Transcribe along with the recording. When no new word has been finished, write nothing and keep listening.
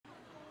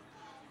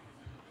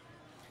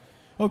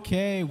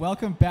Okay,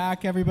 welcome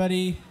back,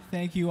 everybody.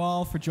 Thank you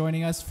all for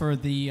joining us for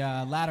the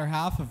latter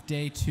half of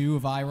day 2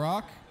 of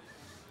IROC.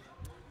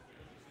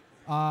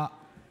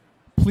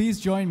 Please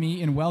join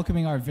me in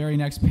welcoming our very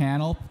next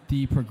panel,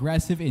 the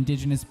Progressive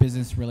Indigenous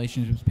Business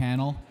Relationships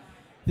panel.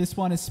 This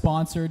one is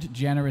sponsored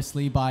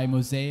generously by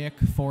Mosaic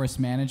Forest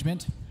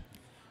Management.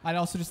 I'd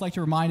also just like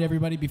to remind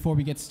everybody before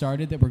we get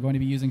started that we're going to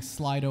be using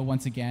Slido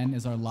once again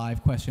as our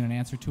live question and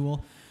answer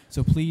tool.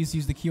 So please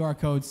use the QR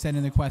code, send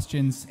in the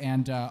questions,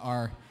 and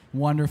our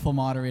wonderful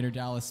moderator,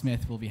 Dallas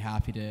Smith, will be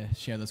happy to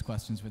share those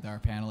questions with our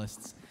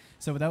panelists.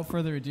 So without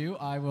further ado,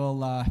 I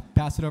will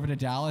pass it over to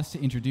Dallas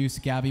to introduce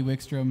Gaby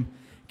Wickstrom,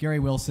 Gary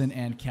Wilson,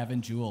 and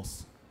Kevin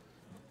Jules.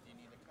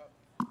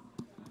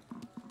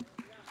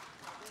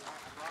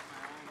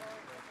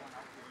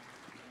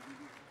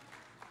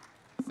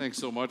 Thanks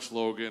so much,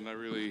 Logan. I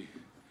really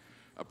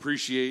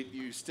appreciate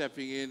you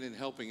stepping in and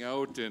helping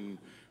out, and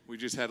we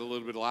just had a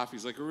little bit of laugh.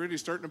 He's like, we're already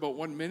starting about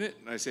 1 minute?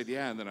 And I said,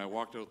 yeah, and then I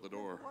walked out the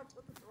door.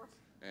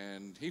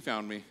 And he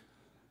found me,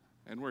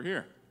 and we're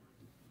here.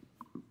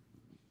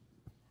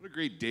 What a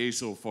great day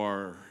so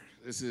far.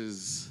 This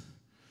is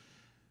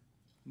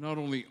not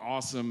only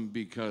awesome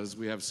because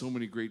we have so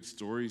many great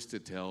stories to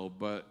tell,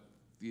 but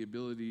the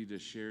ability to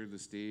share the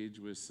stage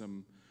with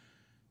some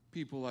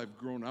people I've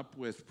grown up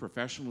with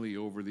professionally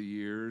over the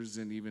years,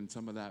 and even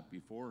some of that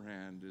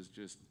beforehand, is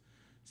just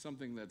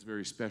something that's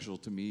very special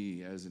to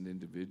me as an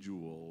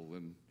individual.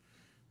 And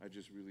I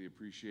just really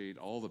appreciate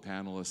all the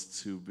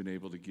panelists who've been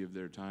able to give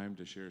their time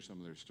to share some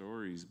of their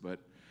stories. But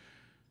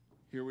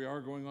here we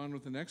are going on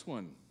with the next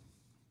one,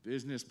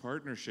 business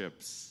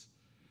partnerships.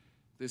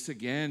 This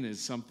again is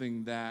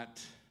something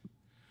that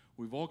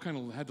we've all kind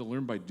of had to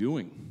learn by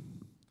doing.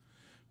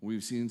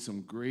 We've seen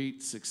some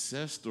great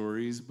success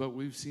stories, but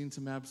we've seen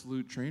some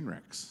absolute train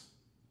wrecks.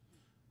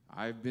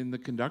 I've been the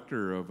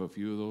conductor of a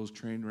few of those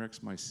train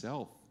wrecks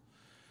myself.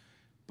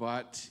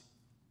 But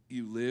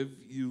you live,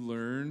 you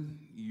learn,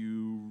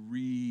 you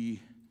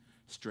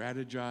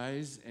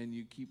re-strategize, and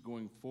you keep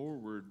going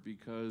forward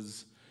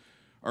because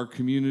our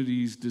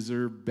communities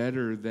deserve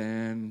better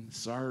than,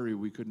 sorry,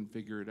 we couldn't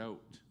figure it out.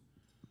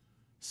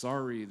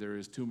 Sorry, there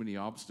is too many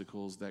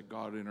obstacles that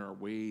got in our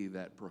way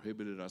that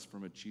prohibited us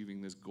from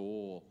achieving this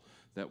goal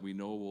that we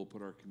know will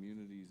put our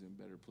communities in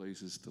better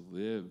places to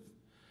live.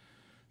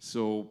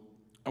 So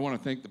I want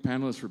to thank the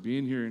panelists for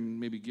being here and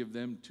maybe give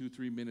them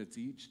 2-3 minutes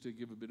each to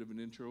give a bit of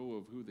an intro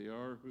of who they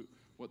are,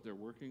 what they're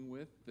working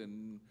with,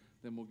 and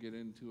then we'll get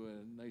into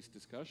a nice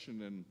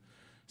discussion. And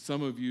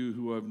some of you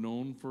who I've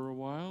known for a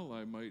while,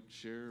 I might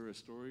share a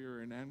story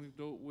or an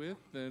anecdote with,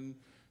 and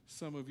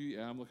some of you,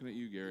 yeah, I'm looking at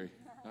you, Gary.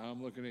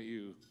 I'm looking at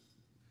you.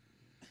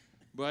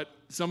 But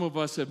some of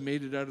us have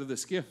made it out of the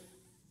skiff,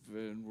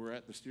 and we're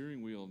at the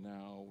steering wheel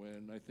now,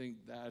 and I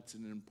think that's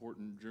an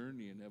important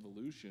journey and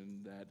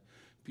evolution that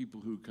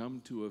people who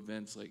come to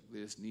events like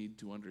this need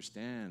to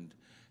understand,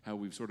 how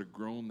we've sort of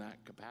grown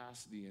that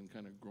capacity and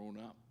kind of grown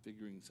up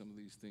figuring some of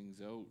these things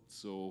out.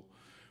 So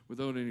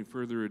without any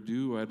further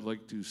ado, I'd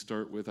like to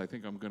start with, I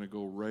think I'm going to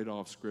go right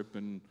off script,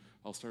 and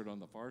I'll start on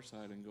the far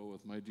side and go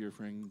with my dear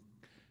friend,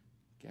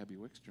 Gaby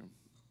Wickstrom.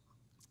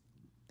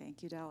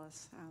 Thank you,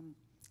 Dallas.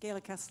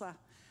 Gaila Kesla,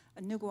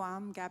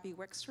 Nuguam Gaby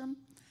Wickstrom.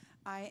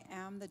 I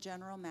am the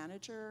general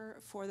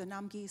manager for the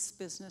Namgis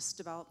Business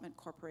Development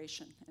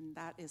Corporation, and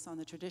that is on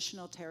the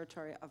traditional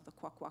territory of the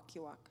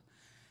Kwakwaka'wakw.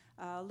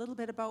 A little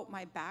bit about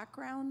my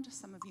background.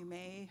 Some of you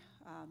may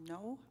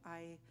know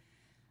I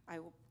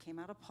came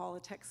out of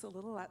politics a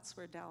little. That's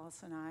where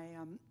Dallas and I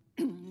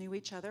knew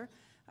each other.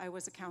 I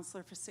was a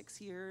counselor for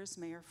 6 years,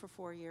 mayor for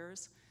 4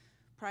 years.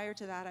 Prior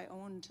to that, I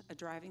owned a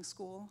driving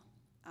school.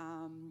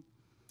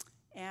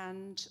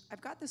 And I've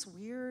got this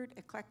weird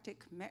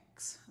eclectic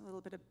mix, a little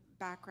bit of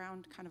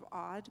background, kind of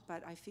odd,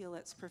 but I feel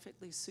it's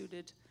perfectly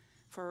suited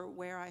for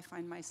where I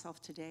find myself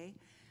today.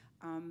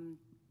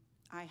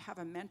 I have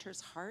a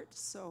mentor's heart,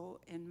 so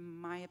in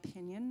my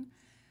opinion,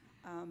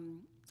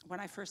 when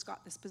I first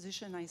got this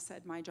position, I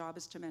said my job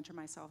is to mentor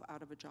myself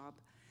out of a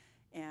job.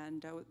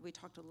 And we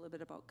talked a little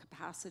bit about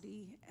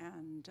capacity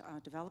and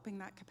developing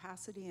that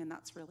capacity, and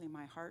that's really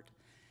my heart.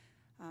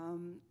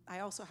 I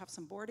also have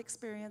some board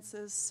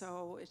experiences,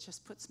 so it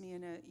just puts me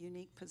in a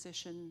unique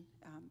position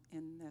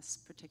in this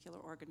particular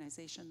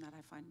organization that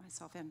I find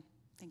myself in.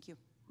 Thank you.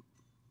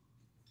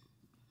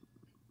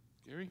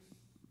 Gary?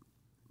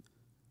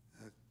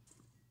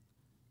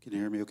 Can you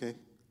hear me okay?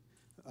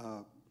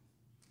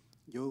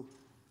 Yo,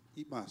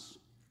 Itmas,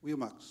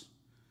 Wilmax,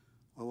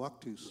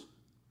 Wawaktus,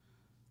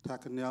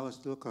 Takanalas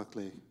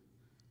Dilkakle.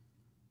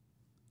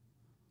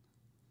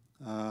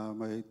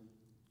 My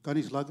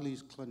Ganis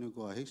Laglis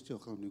Klanugwa, Hastil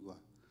Klanugwa.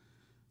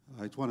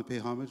 I just want to pay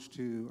homage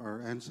to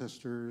our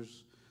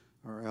ancestors,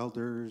 our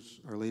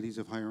elders, our ladies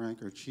of high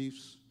rank, our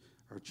chiefs,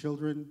 our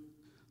children,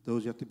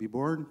 those yet to be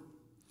born.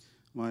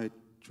 My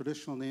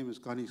traditional name is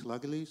Ganis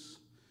Laglis.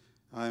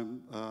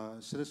 I'm a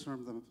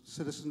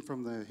citizen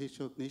from the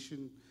Haitian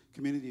Nation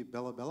community of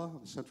Bella Bella on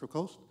the Central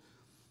Coast.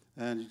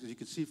 And as you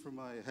can see from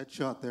my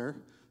headshot there,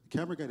 the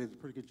camera guy did a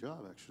pretty good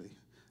job, actually.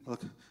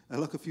 I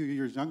look a few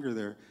years younger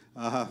there.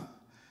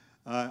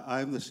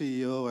 I'm the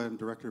CEO and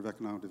Director of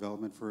Economic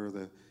Development for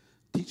the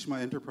Teach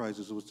My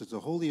Enterprises, which is a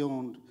wholly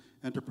owned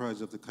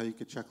enterprise of the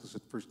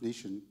Tiic First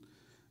Nation.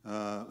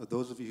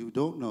 Those of you who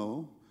don't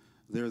know,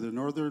 they're the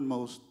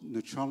northernmost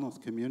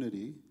Nuu-chah-nulth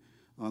community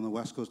on the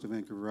west coast of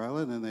Vancouver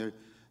Island, and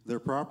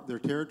their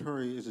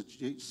territory is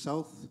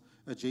south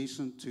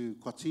adjacent to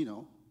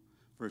Quatsino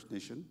First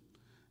Nation,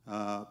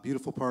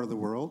 beautiful part of the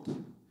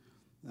world,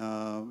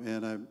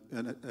 and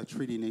a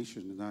treaty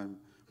nation. And I'm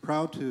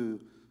proud to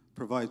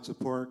provide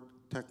support,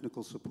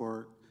 technical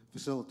support,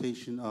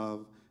 facilitation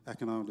of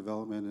economic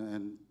development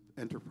and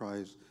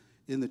enterprise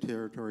in the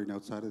territory and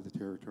outside of the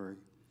territory.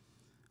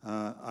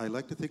 I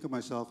like to think of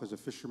myself as a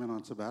fisherman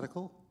on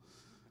sabbatical.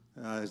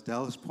 As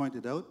Dallas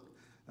pointed out,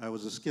 I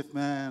was a skiff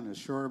man, a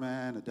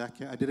shoreman, a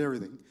deckhand. I did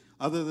everything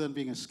other than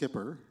being a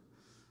skipper.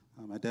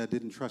 My dad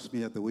didn't trust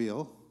me at the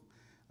wheel,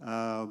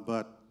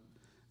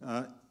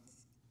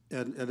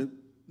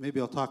 maybe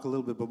I'll talk a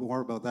little bit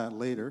more about that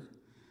later.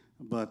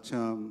 But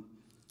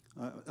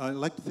I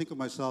like to think of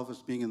myself as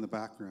being in the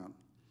background.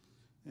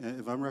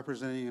 If I'm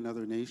representing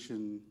another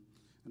nation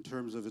in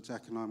terms of its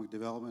economic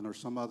development or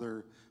some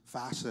other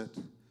facet,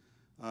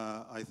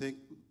 I think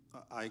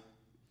I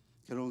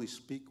can only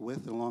speak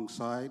with and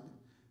alongside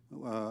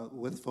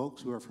with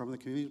folks who are from the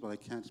communities, but I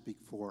can't speak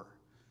for.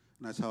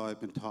 And that's how I've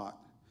been taught.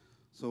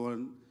 So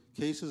in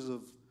cases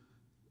of,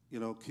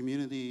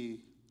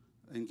 community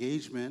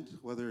engagement,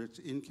 whether it's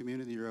in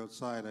community or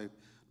outside, I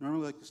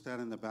normally like to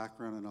stand in the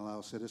background and allow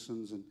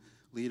citizens and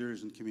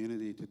leaders and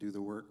community to do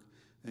the work,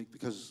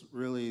 because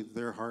really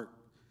their heart,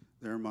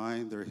 their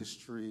mind, their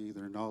history,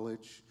 their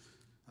knowledge,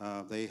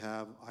 they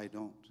have, I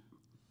don't.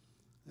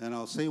 And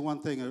I'll say one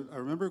thing. I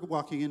remember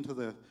walking into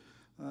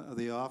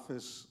the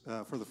office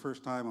for the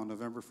first time on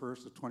November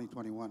 1st of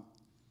 2021,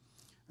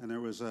 and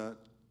there was the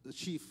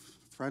chief,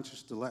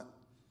 Francis Dillette,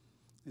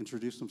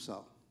 introduced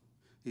himself.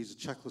 He's a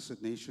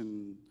Checklisset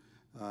Nation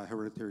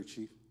hereditary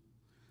chief.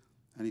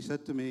 And he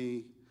said to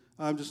me,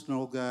 I'm just an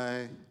old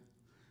guy.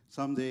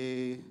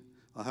 Someday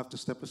I'll have to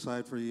step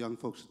aside for you young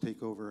folks to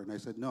take over. And I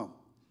said, no.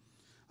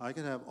 I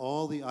could have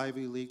all the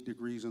Ivy League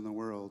degrees in the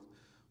world,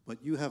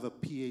 but you have a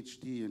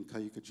PhD in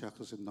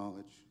Cayuga-Checklisset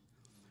knowledge.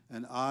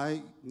 And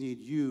I need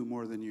you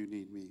more than you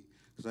need me,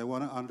 because I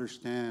want to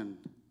understand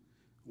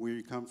where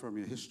you come from,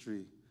 your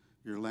history,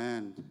 your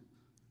land,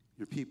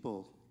 your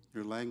people,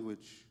 your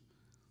language.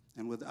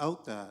 And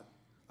without that,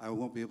 I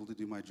won't be able to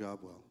do my job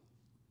well.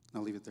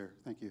 I'll leave it there.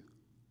 Thank you.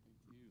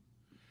 Thank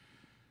you.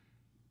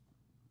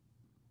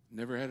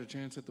 Never had a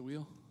chance at the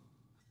wheel?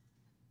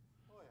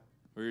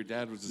 Or your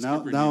dad was a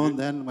skipper? Now and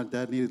then, my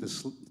dad needed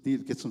to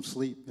get some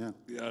sleep. Yeah.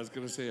 Yeah, I was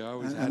gonna say I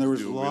always had and there to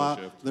was do a wheel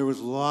shift. There was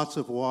lots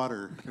of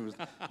water. There was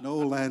no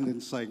land in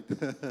sight.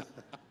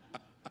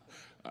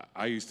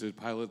 I used to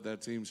pilot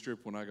that same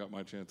strip when I got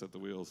my chance at the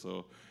wheel,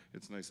 so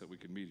it's nice that we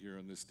can meet here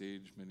on this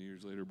stage many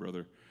years later,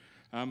 brother.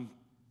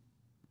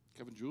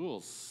 Kevin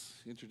Jules,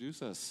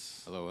 introduce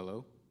us. Hello,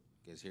 hello.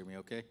 You guys hear me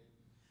okay?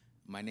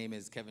 My name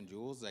is Kevin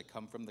Jules. I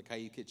come from the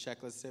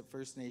Cayuga-Checklisset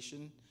First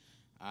Nation.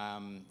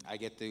 I'm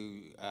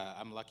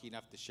lucky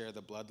enough to share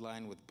the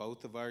bloodline with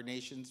both of our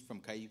nations, from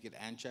Cayuga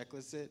and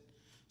Checklisset.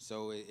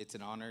 So it's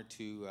an honor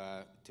to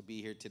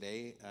be here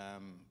today.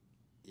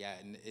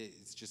 And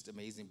it's just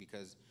amazing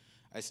because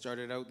I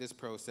started out this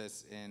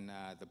process in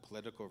the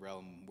political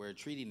realm. We're a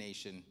treaty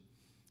nation,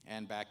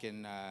 and back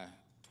in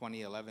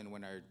 2011,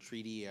 when our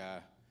treaty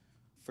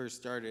first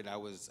started, I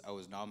was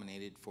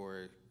nominated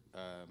for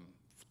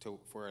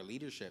our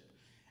leadership.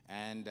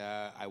 And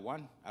I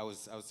won. I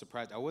was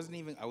surprised. I was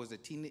a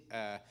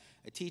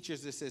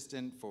teacher's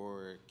assistant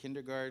for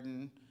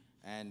kindergarten,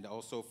 and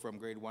also from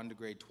grade 1 to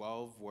grade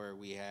 12, where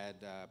we had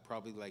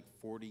probably like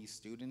 40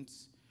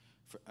 students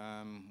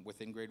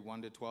within grade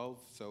 1 to 12.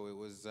 So it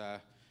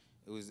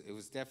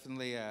was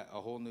definitely a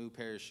whole new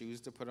pair of shoes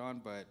to put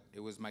on. But it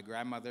was my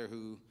grandmother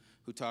who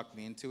talked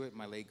me into it.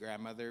 My late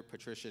grandmother,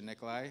 Patricia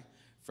Nikolai,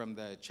 from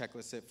the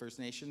Checklisset First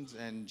Nations,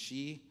 and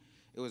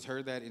it was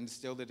her that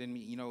instilled it in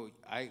me.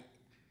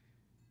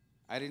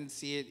 I didn't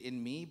see it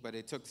in me, but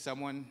it took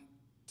someone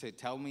to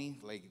tell me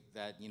like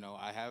that.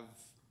 I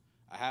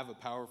have a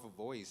powerful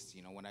voice.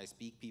 When I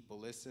speak, people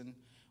listen.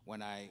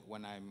 When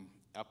I'm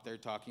up there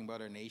talking about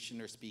our nation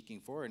or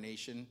speaking for our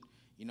nation,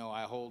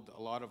 I hold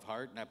a lot of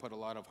heart, and I put a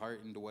lot of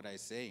heart into what I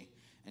say.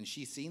 And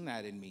she's seen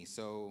that in me.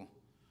 So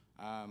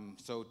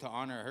to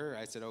honor her,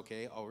 I said,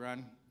 okay, I'll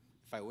run.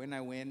 If I win,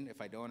 I win. If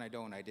I don't, I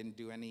don't. I didn't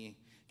do any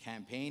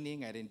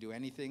campaigning. I didn't do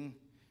anything.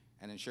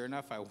 And then sure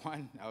enough, I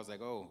won. I was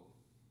like, oh,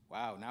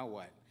 wow, now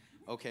what?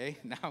 Okay,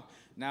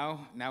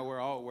 now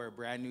we're a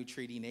brand new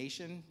treaty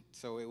nation.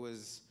 So it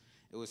was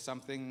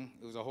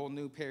a whole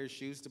new pair of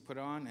shoes to put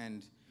on,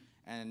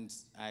 and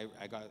I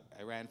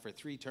ran for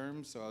 3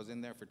 terms, so I was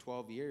in there for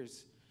 12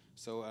 years.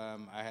 So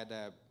I had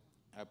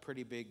a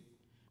pretty big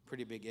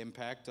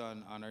impact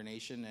on our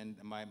nation, and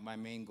my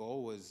main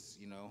goal was,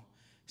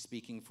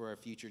 speaking for our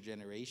future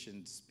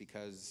generations,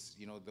 because,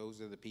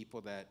 those are the people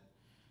that,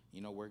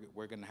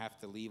 we're going to have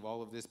to leave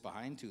all of this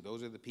behind to.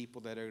 Those are the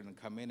people that are going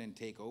to come in and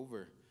take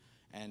over.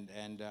 And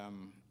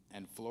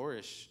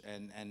flourish,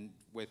 and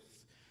with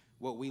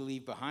what we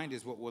leave behind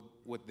is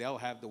what they'll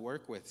have to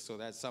work with. So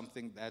that's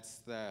something,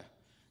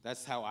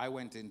 that's how I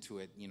went into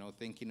it, you know,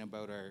 thinking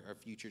about our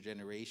future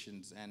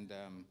generations, and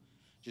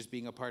just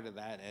being a part of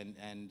that.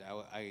 And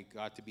I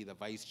got to be the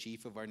vice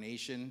chief of our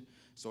nation,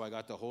 so I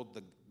got to hold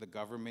the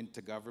government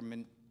to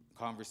government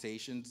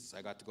conversations.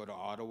 I got to go to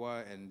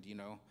Ottawa, and you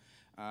know,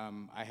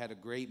 I had a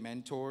great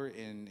mentor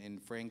in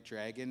Frank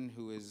Dragon,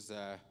 who is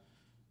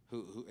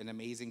who an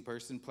amazing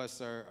person,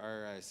 plus our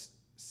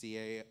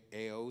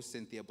CAO,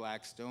 Cynthia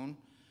Blackstone.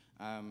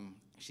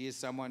 She is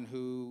someone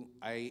who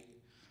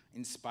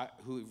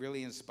who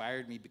really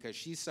inspired me, because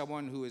she's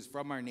someone who is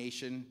from our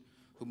nation,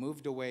 who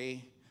moved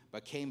away,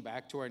 but came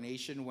back to our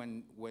nation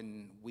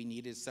when we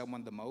needed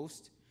someone the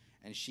most,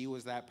 and she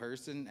was that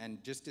person.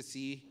 And just to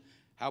see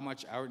how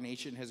much our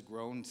nation has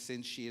grown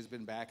since she has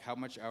been back, how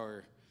much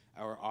our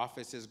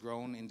office has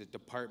grown into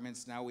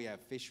departments. Now we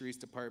have fisheries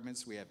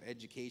departments, we have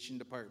education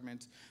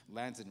departments,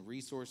 lands and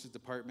resources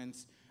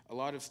departments. A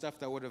lot of stuff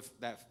that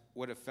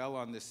would have fell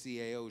on the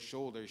CAO's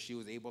shoulders, she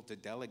was able to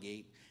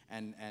delegate,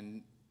 and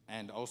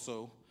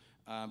also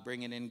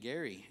bringing in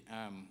Gary.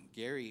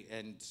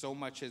 And so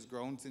much has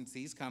grown since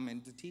he's come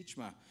into Tiic.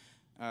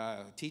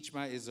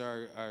 Tiic is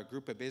our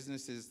group of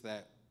businesses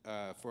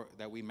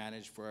that we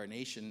manage for our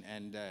nation,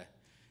 and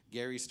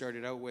Gary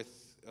started out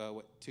with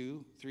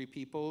 2-3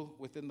 people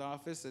within the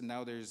office, and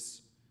now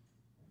there's,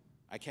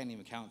 I can't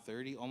even count,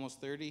 30, almost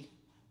 30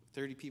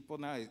 people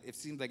now. It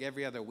seems like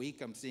every other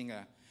week I'm seeing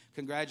a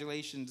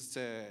congratulations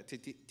to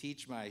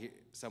Tiic,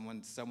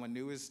 someone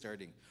new is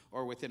starting,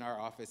 or within our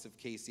office of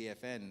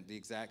KCFN, the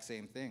exact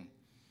same thing.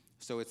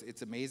 So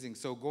it's amazing.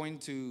 So going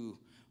to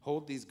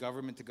hold these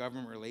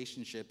government-to-government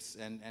relationships,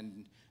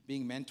 and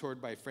being mentored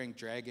by Frank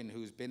Dragon,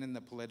 who's been in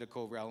the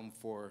political realm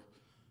for,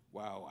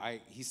 wow,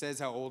 he says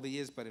how old he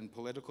is, but in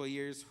political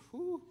years,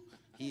 whew,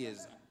 he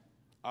is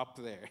up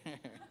there.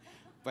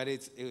 But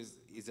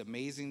it's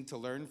amazing to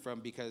learn from,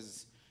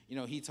 because you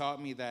know, he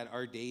taught me that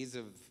our days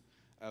of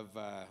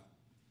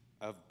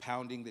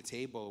pounding the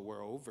table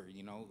were over.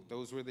 You know,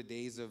 those were the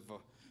days of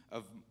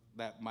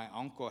that my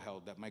uncle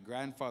held, that my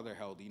grandfather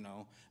held. You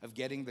know, of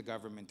getting the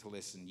government to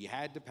listen. You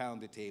had to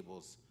pound the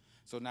tables.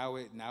 So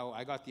now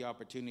I got the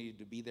opportunity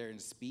to be there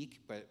and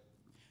speak, but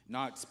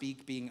not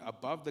speak being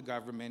above the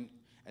government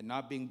and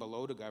not being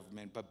below the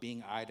government, but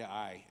being eye to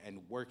eye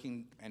and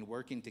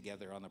working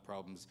together on the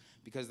problems.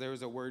 Because there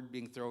was a word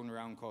being thrown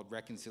around called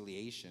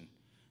reconciliation.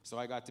 So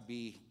I got to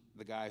be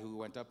the guy who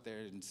went up there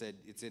and said,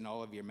 it's in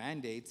all of your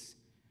mandates.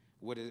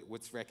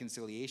 What's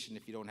reconciliation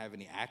if you don't have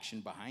any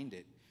action behind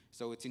it?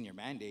 So it's in your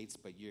mandates,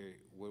 but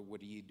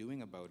what are you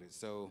doing about it?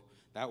 So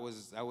that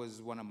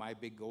was one of my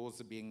big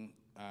goals of being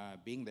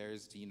there,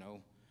 is to, you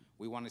know,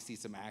 we want to see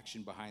some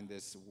action behind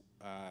this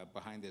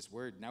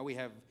word. Now we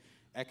have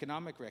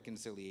economic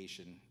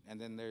reconciliation, and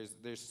then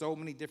there's so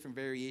many different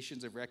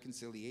variations of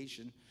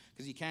reconciliation,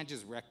 because you can't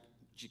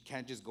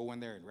just go in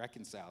there and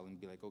reconcile and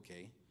be like,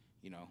 okay,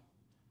 you know,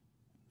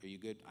 are you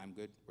good? I'm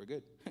good. We're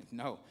good.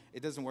 No,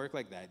 it doesn't work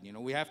like that. You know,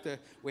 we have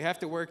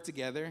to work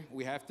together.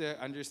 We have to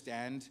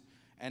understand,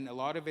 and a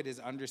lot of it is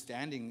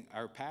understanding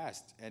our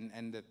past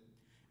and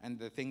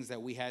the things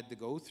that we had to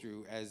go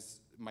through,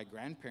 as my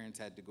grandparents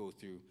had to go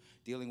through,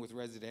 dealing with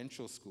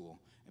residential school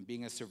and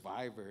being a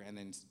survivor, and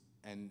then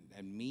and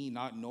me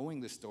not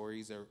knowing the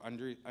stories, or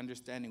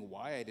understanding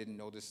why I didn't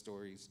know the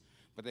stories,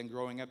 but then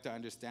growing up to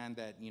understand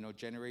that, you know,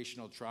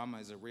 generational trauma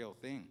is a real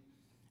thing.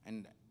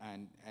 And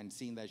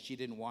seeing that she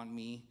didn't want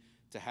me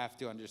to have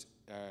to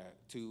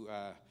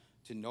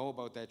know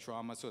about that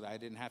trauma, so that I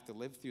didn't have to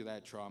live through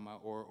that trauma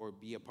or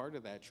be a part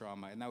of that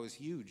trauma, and that was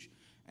huge.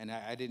 And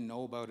I didn't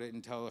know about it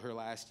until her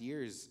last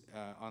years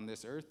on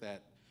this earth,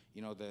 that,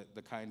 you know,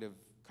 the kind of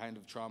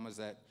traumas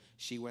that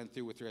she went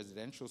through with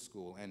residential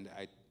school, and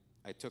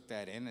I took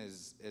that in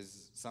as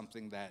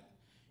something that,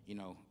 you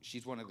know,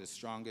 she's one of the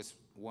strongest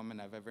women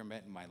I've ever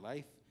met in my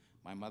life.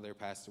 My mother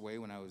passed away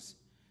when I was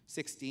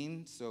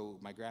 16, so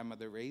my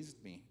grandmother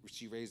raised me.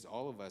 She raised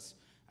all of us.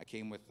 I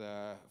came with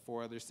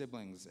 4 other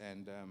siblings,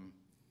 and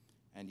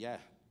yeah,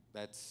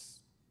 that's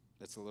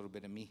a little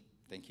bit of me.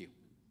 Thank you.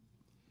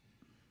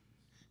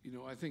 You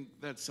know, I think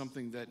that's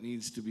something that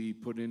needs to be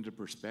put into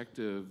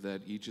perspective,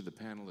 that each of the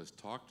panelists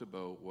talked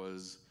about,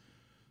 was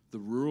the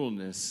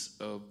ruralness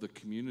of the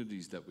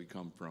communities that we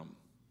come from.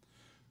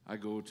 I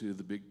used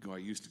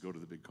to go to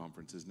the big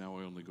conferences. Now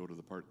I only go to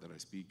the part that I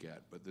speak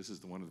at, but this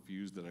is one of the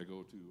few that I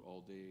go to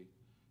all day.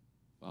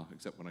 Well,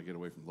 except when I get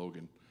away from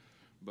Logan.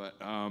 But,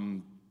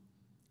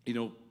 you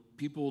know,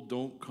 people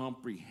don't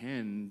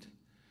comprehend,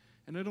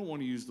 and I don't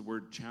want to use the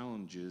word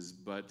challenges,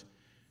 but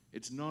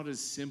it's not as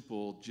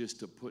simple just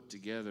to put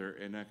together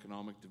an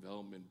economic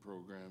development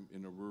program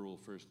in a rural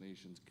First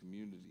Nations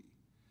community,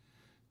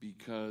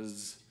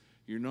 because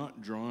you're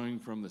not drawing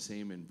from the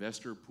same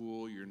investor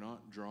pool, you're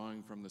not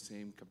drawing from the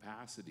same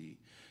capacity.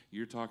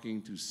 You're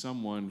talking to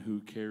someone who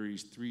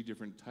carries 3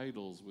 different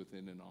titles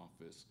within an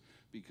office,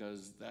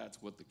 because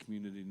that's what the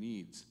community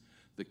needs.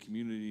 The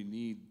community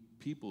need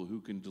people who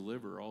can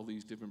deliver all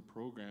these different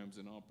programs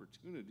and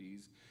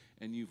opportunities,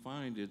 and you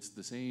find it's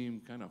the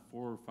same kind of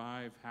 4 or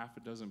 5, half a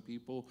dozen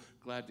people.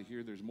 Glad to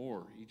hear there's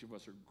more. Each of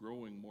us are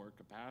growing more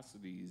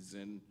capacities,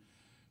 and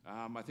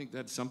I think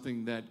that's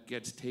something that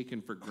gets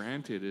taken for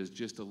granted, is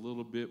just a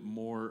little bit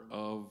more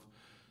of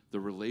the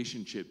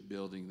relationship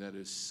building that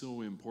is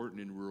so important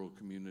in rural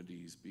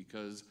communities,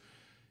 because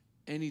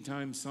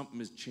anytime something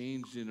has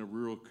changed in a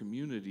rural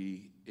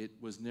community, it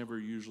was never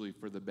usually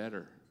for the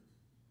better.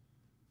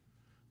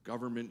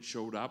 Government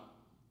showed up,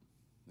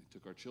 they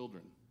took our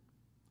children.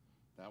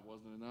 That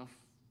wasn't enough,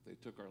 they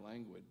took our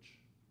language.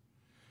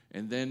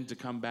 And then to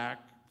come back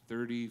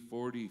 30,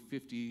 40,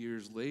 50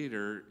 years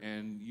later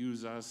and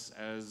use us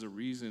as a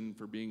reason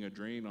for being a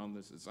drain on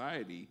the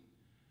society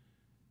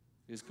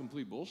is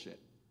complete bullshit.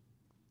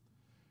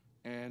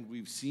 And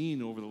we've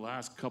seen over the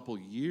last couple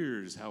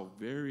years how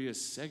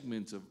various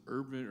segments of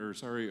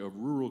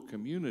rural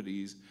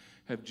communities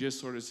have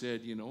just sort of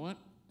said, you know what,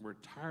 we're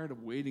tired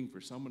of waiting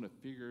for someone to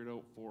figure it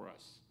out for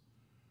us.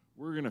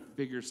 We're gonna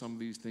figure some of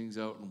these things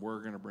out, and we're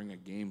gonna bring a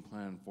game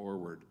plan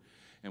forward.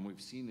 And we've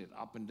seen it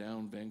up and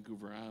down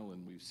Vancouver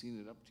Island. We've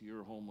seen it up to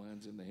your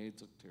homelands in the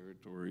Tiic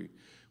territory.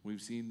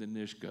 We've seen the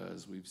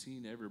Nishkas. We've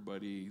seen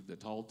everybody, the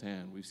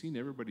Tahltan. We've seen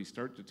everybody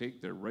start to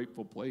take their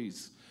rightful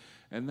place.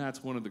 And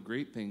that's one of the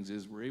great things,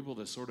 is we're able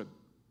to sort of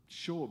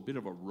show a bit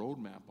of a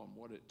roadmap on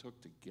what it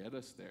took to get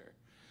us there.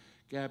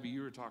 Gaby,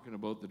 you were talking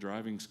about the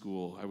driving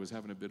school. I was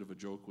having a bit of a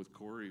joke with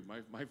Corey.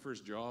 My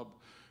first job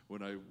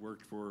when I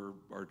worked for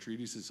our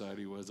treaty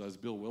society was I was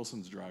Bill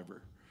Wilson's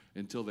driver,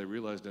 until they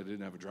realized I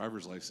didn't have a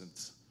driver's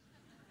license.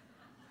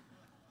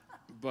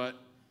 But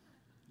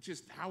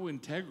just how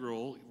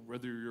integral,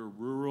 whether you're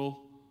rural,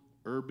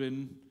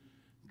 urban,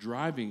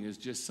 driving is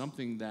just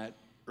something that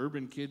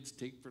urban kids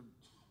take for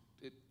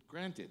it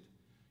granted.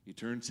 You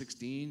turn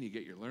 16, you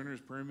get your learner's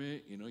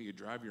permit, you know, you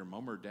drive your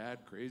mom or dad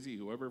crazy,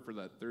 whoever, for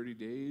that 30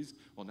 days.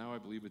 Well, now I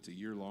believe it's a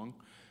year long.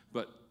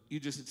 But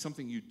it's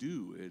something you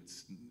do.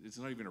 It's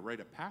not even a rite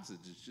of passage,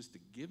 it's just a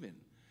given.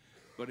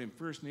 But in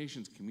First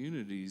Nations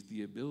communities,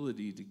 the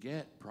ability to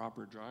get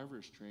proper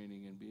driver's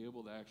training and be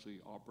able to actually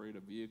operate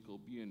a vehicle,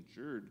 be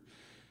insured,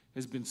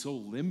 has been so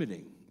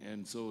limiting.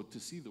 And so to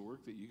see the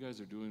work that you guys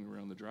are doing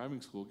around the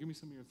driving school, give me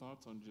some of your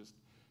thoughts on just,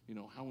 you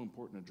know, how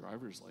important a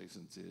driver's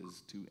license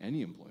is to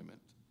any employment.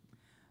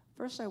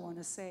 First, I want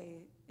to say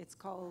it's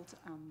called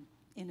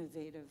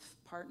innovative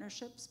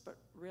partnerships, but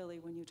really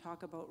when you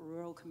talk about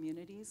rural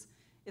communities,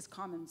 it's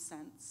common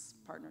sense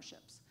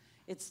partnerships.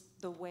 It's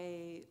the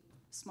way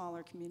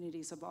smaller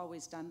communities have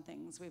always done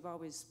things. We've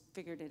always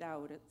figured it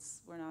out.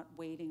 We're not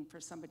waiting for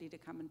somebody to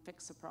come and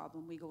fix a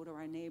problem. We go to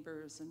our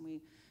neighbors and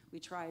we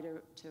try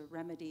to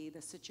remedy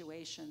the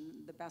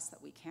situation the best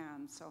that we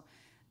can. So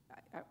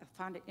I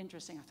found it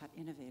interesting. I thought,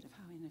 innovative,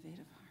 how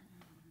innovative?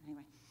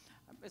 Anyway,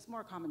 it's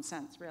more common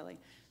sense, really.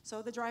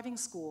 So the driving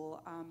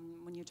school,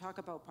 when you talk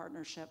about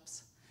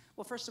partnerships,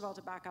 well, first of all,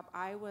 to back up,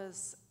 I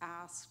was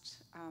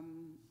asked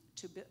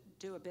to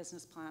do a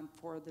business plan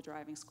for the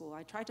driving school.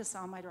 I tried to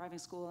sell my driving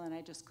school and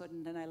I just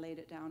couldn't, and I laid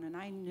it down, and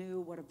I knew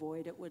what a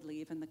void it would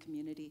leave in the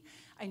community.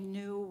 I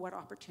knew what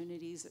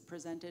opportunities it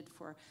presented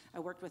I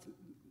worked with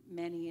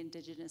many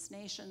Indigenous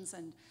nations,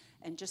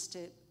 and just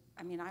to,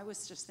 I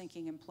was just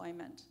thinking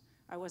employment.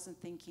 I wasn't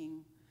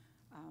thinking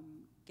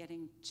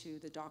getting to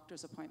the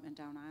doctor's appointment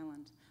down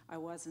island. I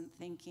wasn't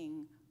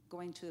thinking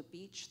going to a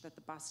beach that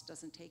the bus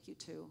doesn't take you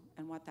to,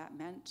 and what that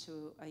meant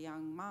to a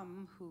young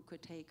mom who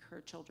could take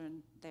her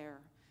children there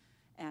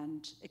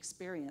and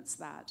experience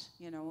that,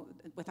 you know,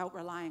 without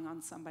relying on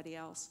somebody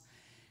else.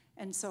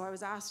 And so I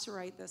was asked to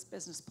write this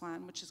business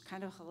plan, which is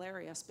kind of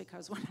hilarious,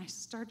 because when I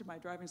started my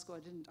driving school,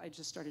 I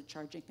just started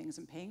charging things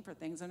and paying for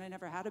things, and I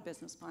never had a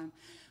business plan.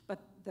 But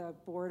the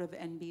board of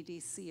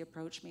NBDC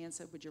approached me and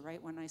said, would you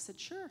write one? And I said,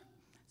 sure.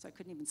 So I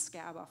couldn't even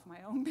scab off my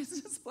own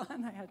business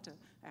plan. I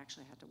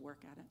actually had to work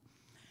at it.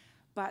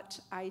 But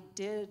I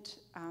did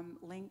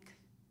link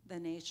the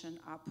nation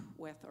up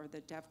with, or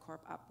the DevCorp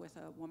up with,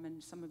 a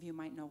woman, some of you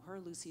might know her,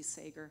 Lucy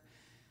Sager.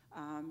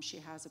 She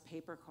has a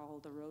paper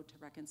called The Road to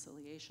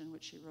Reconciliation,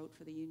 which she wrote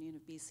for the Union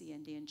of BC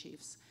Indian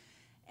Chiefs.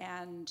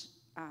 And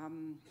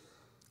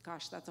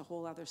gosh, that's a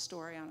whole other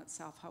story on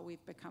itself, how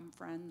we've become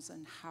friends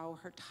and how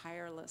her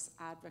tireless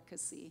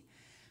advocacy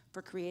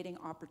for creating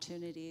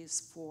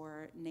opportunities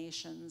for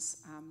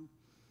nations.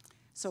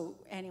 So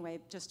anyway,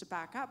 just to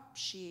back up,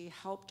 she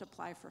helped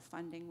apply for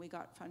funding. We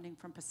got funding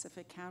from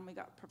Pacific Can, we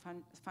got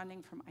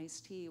funding from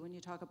Ice-T. When you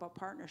talk about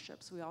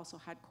partnerships, we also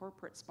had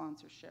corporate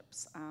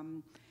sponsorships,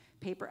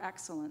 Paper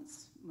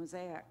Excellence,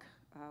 Mosaic,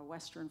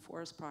 Western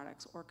Forest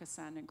Products, Orca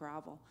Sand and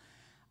Gravel,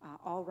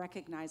 all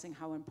recognizing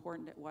how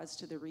important it was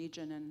to the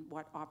region and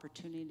what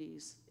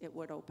opportunities it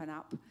would open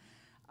up.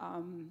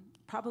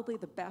 Probably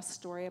the best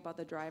story about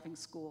the driving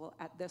school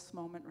at this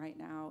moment right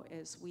now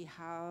is we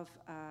have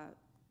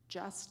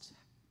just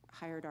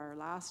hired our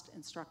last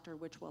instructor,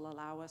 which will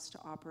allow us to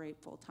operate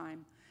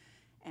full-time.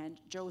 And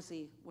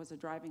Josie was a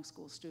driving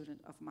school student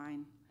of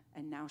mine,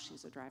 and now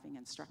she's a driving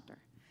instructor.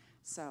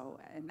 So,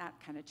 and that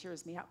kind of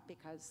cheers me up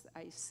because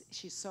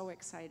she's so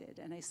excited,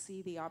 and I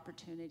see the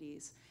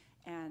opportunities.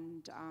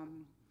 And,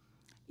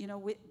 you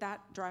know, that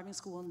driving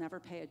school will never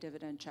pay a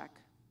dividend check.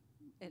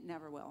 It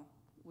never will.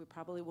 We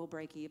probably will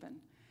break even.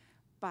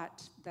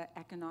 But the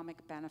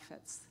economic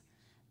benefits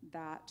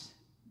that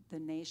the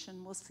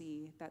nation will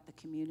see, that the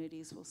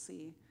communities will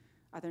see,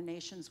 other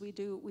nations, we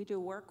do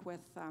work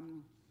with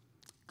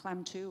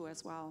Clem 2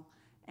 as well.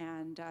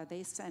 And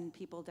they send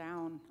people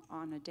down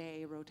on a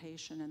day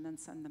rotation and then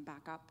send them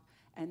back up.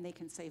 And they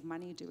can save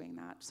money doing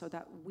that. So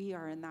that we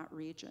are in that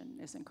region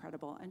is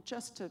incredible. And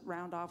just to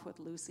round off with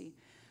Lucy,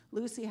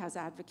 Lucy has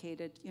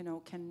advocated, you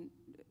know,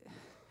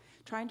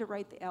 trying to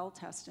write the L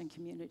test in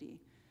community.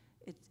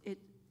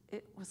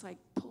 It was like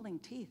pulling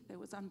teeth. It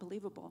was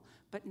unbelievable.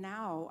 But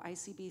now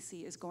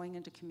ICBC is going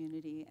into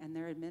community and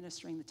they're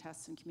administering the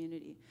tests in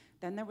community.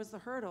 Then there was the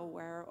hurdle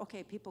where,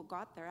 okay, people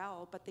got their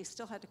L, but they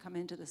still had to come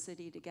into the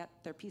city to get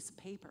their piece of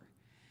paper.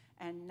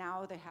 And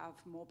now they have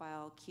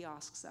mobile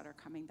kiosks that are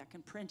coming that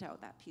can print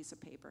out that piece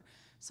of paper.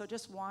 So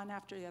just one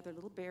after the other,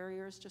 little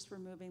barriers, just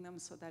removing them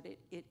so that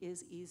it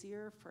is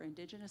easier for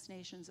Indigenous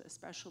nations,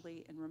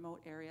 especially in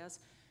remote areas,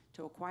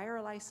 to acquire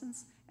a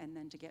license and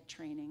then to get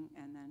training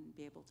and then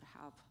be able to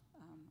have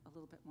a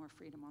little bit more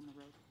freedom on the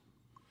road.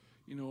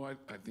 You know, I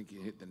think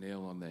you hit the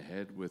nail on the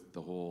head with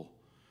the whole,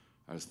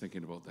 I was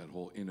thinking about that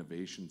whole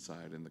innovation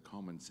side and the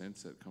common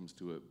sense that comes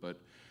to it, but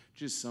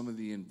just some of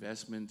the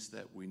investments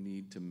that we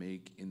need to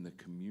make in the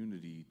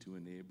community to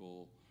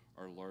enable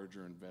our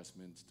larger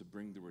investments to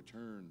bring the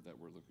return that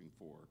we're looking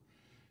for.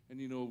 And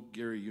you know,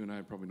 Gary, you and I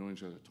have probably known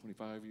each other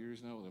 25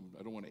 years now.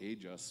 I don't want to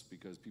age us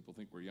because people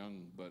think we're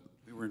young, but...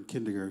 We were in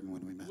kindergarten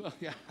when we met. Well,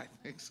 yeah, I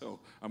think so.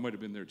 I might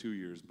have been there 2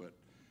 years, but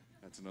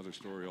that's another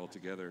story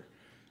altogether.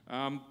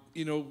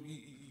 You know,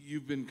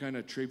 you've been kind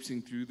of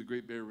traipsing through the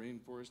Great Bear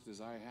Rainforest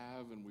as I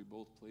have, and we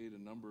both played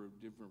a number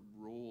of different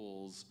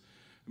roles.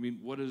 I mean,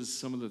 what is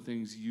some of the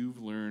things you've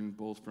learned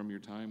both from your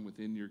time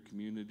within your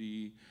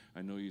community?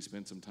 I know you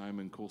spent some time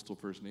in Coastal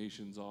First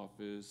Nations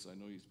office. I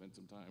know you spent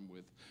some time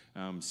with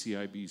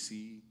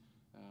CIBC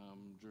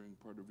during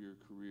part of your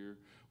career.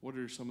 What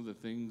are some of the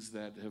things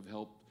that have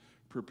helped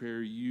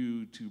prepare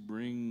you to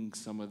bring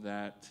some of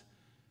that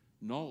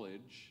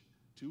knowledge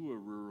to a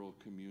rural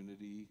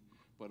community,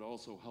 but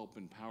also help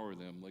empower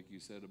them, like you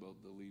said about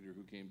the leader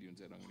who came to you and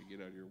said, I'm going to get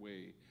out of your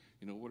way.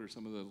 You know, what are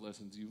some of the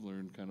lessons you've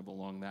learned kind of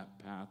along that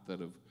path that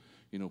have,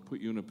 you know, put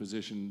you in a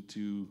position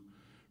to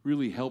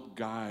really help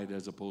guide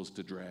as opposed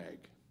to drag,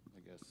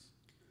 I guess?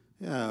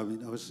 Yeah, I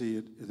mean, obviously,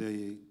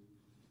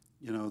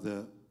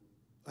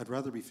 I'd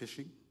rather be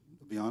fishing,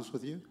 to be honest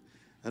with you.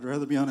 I'd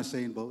rather be on a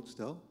sailing boat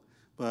still.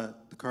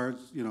 But the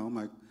cards, you know,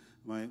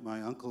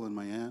 my uncle and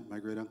my aunt, my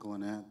great uncle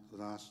and aunt,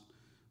 last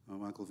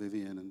my Uncle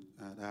Vivian, and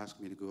asked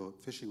me to go out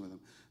fishing with him.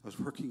 I was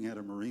working at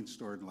a marine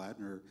store in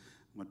Ladner.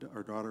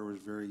 Our daughter was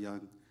very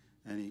young,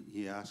 and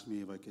he asked me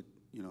if I could,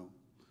 you know,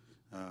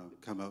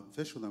 come out and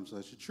fish with him. So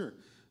I said, sure.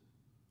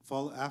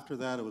 After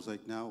that, it was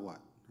like, now what?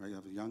 Right? I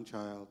have a young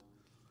child.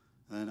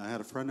 And I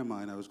had a friend of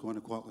mine. I was going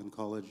to Kwantlen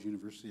College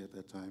University at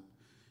that time. And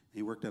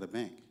he worked at a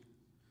bank.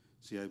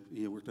 See,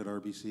 he worked at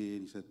RBC,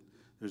 and he said,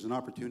 there's an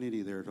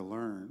opportunity there to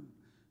learn,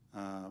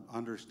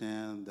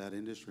 understand that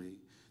industry.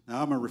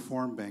 Now, I'm a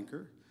reform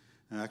banker.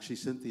 Actually,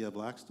 Cynthia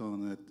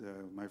Blackstone, that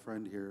my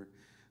friend here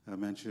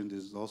mentioned,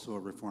 is also a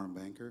reform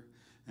banker.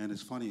 And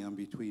it's funny, I'm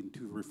between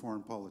two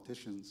reform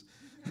politicians.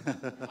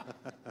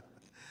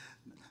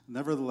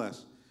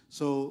 Nevertheless,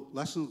 so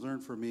lessons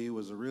learned for me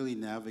was really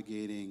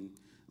navigating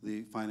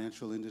the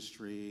financial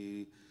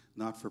industry,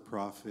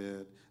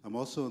 not-for-profit. I'm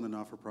also in the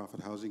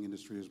not-for-profit housing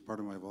industry as part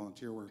of my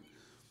volunteer work.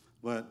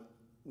 But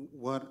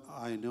what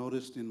I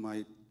noticed in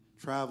my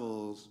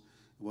travels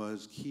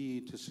was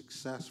key to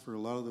success for a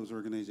lot of those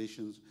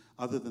organizations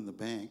other than the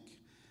bank.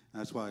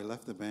 That's why I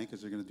left the bank,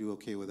 because they're going to do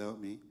okay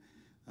without me.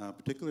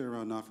 Particularly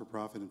around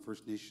not-for-profit and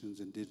First Nations,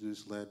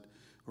 Indigenous-led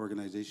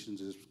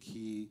organizations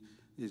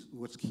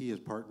what's key is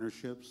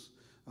partnerships,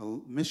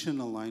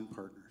 mission-aligned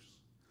partners.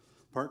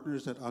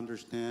 Partners that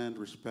understand,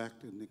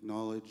 respect, and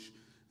acknowledge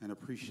and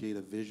appreciate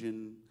a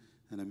vision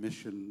and a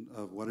mission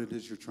of what it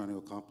is you're trying to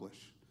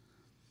accomplish.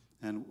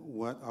 And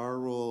what our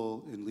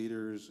role in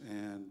leaders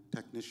and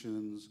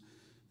technicians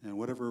and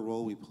whatever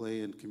role we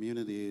play in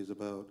community is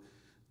about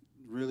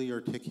really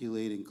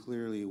articulating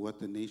clearly what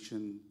the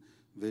nation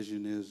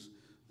vision is,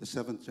 the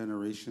seventh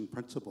generation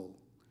principle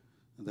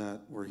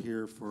that we're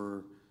here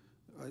for,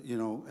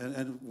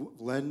 and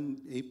Len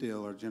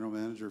Apedale, our general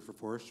manager for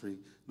forestry,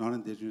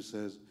 non-Indigenous,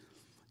 says,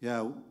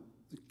 yeah,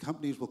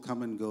 companies will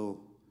come and go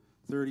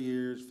 30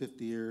 years,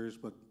 50 years,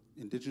 but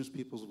Indigenous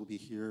peoples will be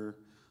here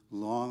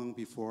long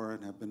before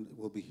and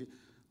will be here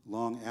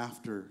long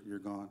after you're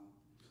gone.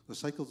 The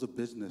cycles of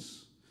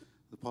business,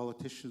 the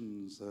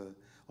politicians,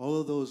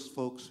 all of those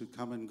folks who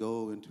come and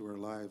go into our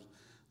lives,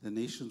 the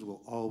nations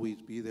will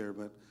always be there,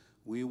 but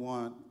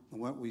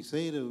what we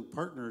say to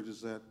partners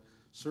is that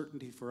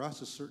certainty for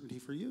us is certainty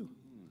for you.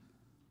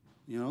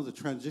 You know, the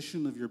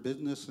transition of your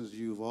business as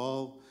you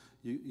evolve,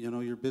 you know,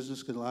 your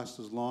business can last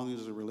as long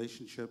as a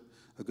relationship,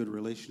 a good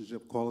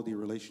relationship, quality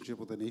relationship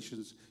with the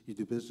nations you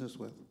do business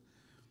with.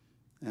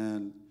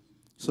 And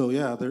so,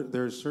 yeah,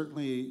 there's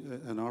certainly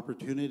an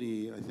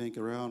opportunity, I think,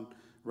 around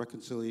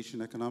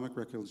reconciliation, economic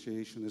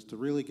reconciliation, is to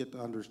really get to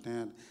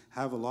understand,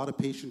 have a lot of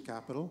patient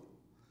capital,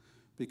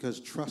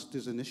 because trust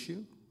is an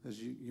issue, as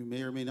you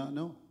may or may not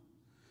know,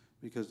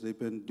 because they've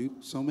been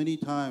duped so many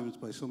times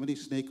by so many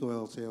snake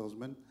oil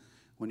salesmen.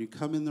 When you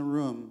come in the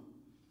room,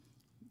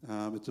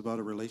 it's about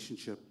a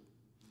relationship.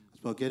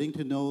 It's about getting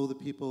to know the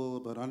people,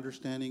 about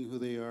understanding who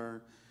they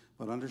are,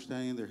 about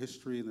understanding their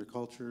history and their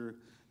culture,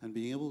 and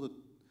being able to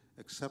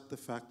accept the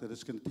fact that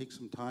it's going to take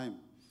some time.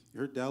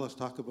 You heard Dallas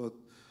talk about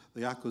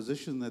the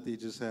acquisition that they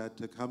just had,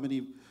 took how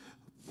many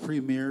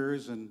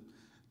premiers and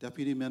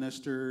deputy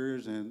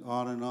ministers and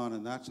on,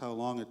 and that's how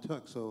long it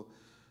took. So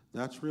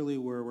that's really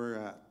where we're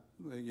at.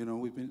 You know,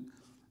 we've been,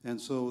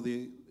 and so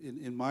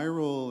in my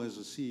role as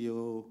a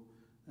CEO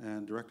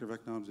and Director of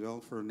Economic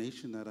Development for a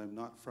nation that I'm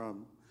not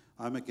from,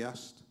 I'm a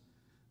guest,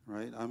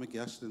 right? I'm a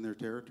guest in their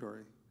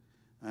territory.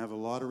 I have a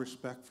lot of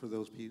respect for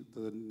those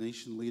people, the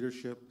nation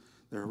leadership,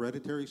 the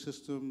hereditary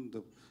system,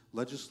 the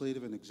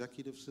legislative and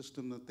executive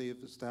system that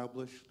they've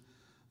established,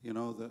 you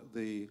know,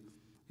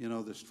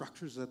 the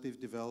structures that they've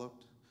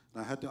developed.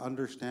 And I had to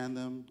understand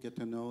them, get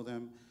to know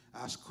them,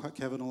 ask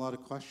Kevin a lot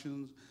of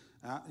questions,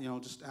 you know,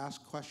 just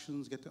ask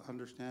questions, get to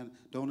understand,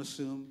 don't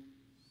assume,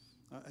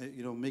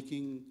 you know,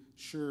 making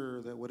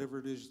sure that whatever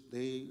it is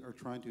they are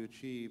trying to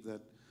achieve,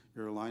 that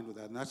you're aligned with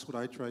that. And that's what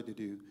I tried to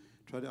do,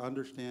 try to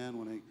understand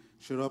when I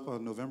showed up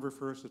on November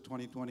 1st of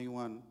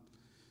 2021,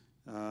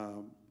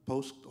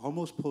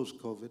 almost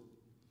post-COVID,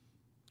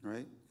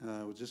 right?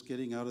 I was just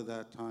getting out of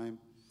that time.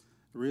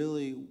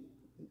 Really,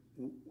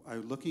 I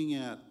was looking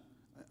at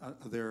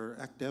their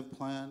ECDEV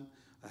plan.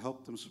 I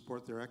helped them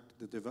support the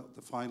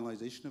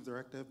finalization of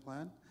their ECDEV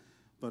plan.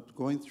 But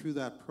going through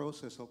that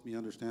process helped me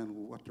understand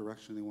what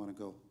direction they want to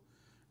go.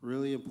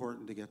 Really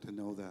important to get to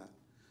know that.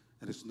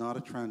 And it's not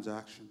a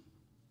transaction,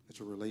 it's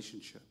a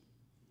relationship.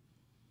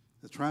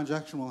 The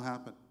transaction will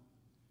happen.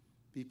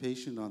 Be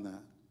patient on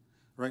that.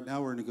 Right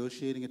now we're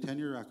negotiating a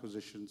 10-year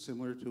acquisition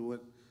similar to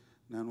what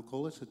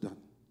Nanwakolas had done.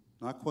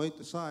 Not quite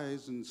the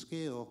size and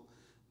scale,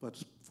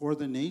 but for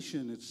the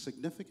nation it's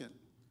significant.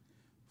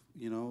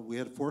 You know, we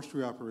had a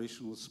forestry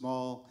operation with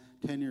small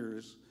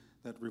tenures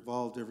that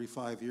revolved every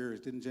 5 years.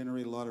 Didn't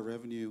generate a lot of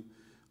revenue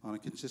on a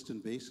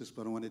consistent basis,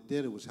 but when it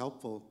did, it was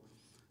helpful.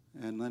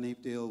 And Len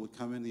Apedale would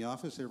come in the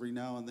office every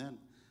now and then.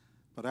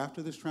 But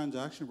after this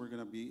transaction, we're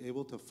going to be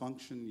able to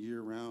function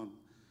year-round.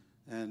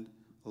 And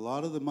a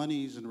lot of the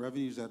monies and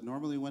revenues that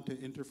normally went to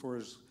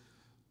Interfor's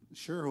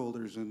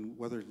shareholders, and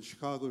whether it's in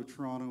Chicago,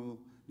 Toronto,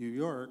 New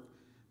York,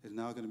 is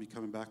now going to be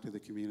coming back to the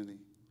community.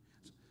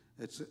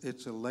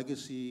 It's a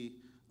legacy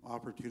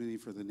opportunity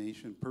for the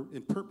nation,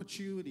 in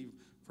perpetuity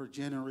for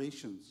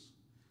generations,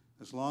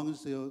 as long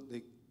as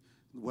they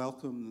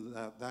welcome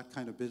that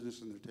kind of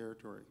business in their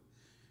territory.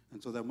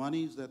 And so the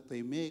monies that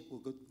they make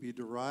will be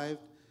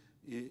derived,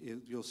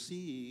 you'll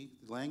see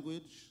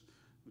language.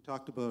 We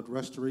talked about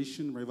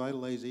restoration,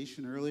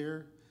 revitalization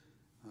earlier,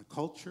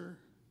 culture.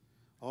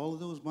 All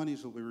of those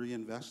monies will be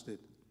reinvested.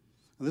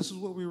 And this is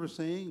what we were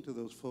saying to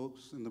those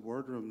folks in the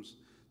boardrooms,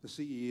 the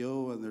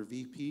CEO and their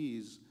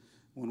VPs,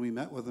 when we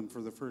met with them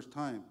for the first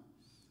time.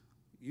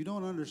 You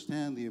don't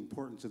understand the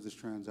importance of this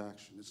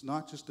transaction. It's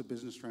not just a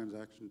business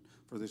transaction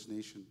for this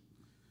nation,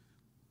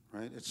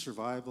 right? It's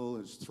survival,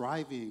 it's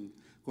thriving,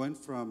 going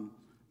from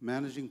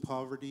managing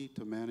poverty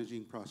to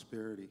managing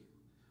prosperity.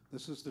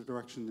 This is the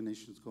direction the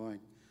nation's going.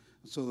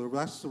 So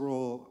that's the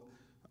role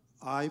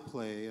I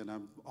play, and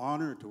I'm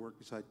honored to work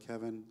beside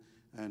Kevin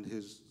and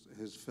his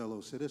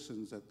fellow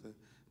citizens at the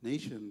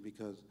nation,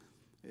 because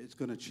it's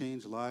going to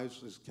change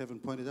lives, as Kevin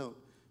pointed out,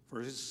 for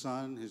his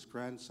son, his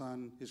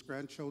grandson, his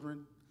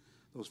grandchildren.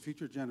 Those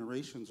future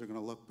generations are going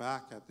to look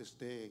back at this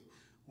day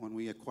when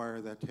we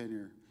acquire that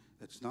tenure.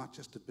 It's not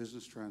just a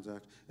business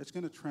transaction. It's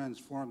going to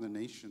transform the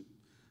nation.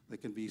 They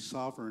can be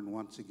sovereign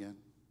once again.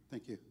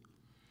 Thank you.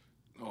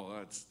 Oh,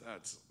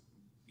 that's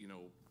you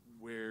know,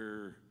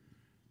 where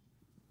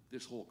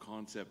this whole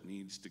concept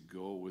needs to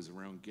go is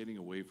around getting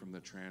away from the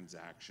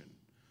transaction.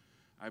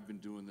 I've been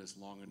doing this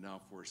long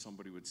enough where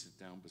somebody would sit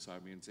down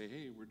beside me and say,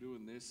 hey, we're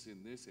doing this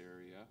in this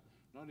area,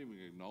 not even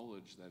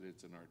acknowledge that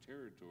it's in our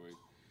territory,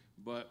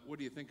 but what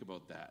do you think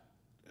about that?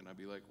 And I'd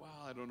be like, well,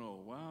 I don't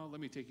know. Well, let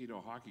me take you to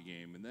a hockey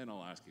game, and then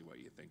I'll ask you what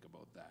you think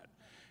about that.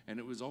 And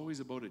it was always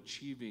about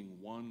achieving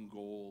one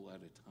goal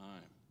at a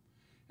time.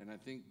 And I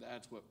think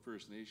that's what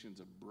First Nations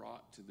have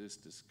brought to this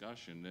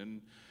discussion.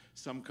 And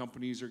some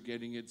companies are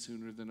getting it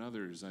sooner than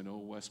others. I know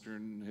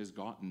Western has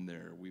gotten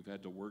there. We've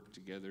had to work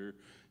together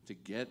to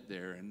get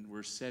there, and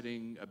we're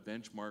setting a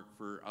benchmark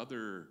for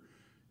other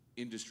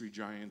industry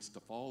giants to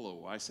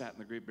follow. I sat in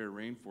the Great Bear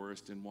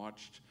Rainforest and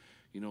watched,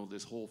 you know,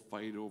 this whole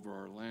fight over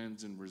our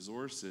lands and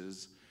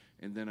resources,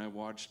 and then I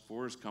watched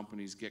forest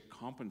companies get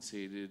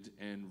compensated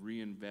and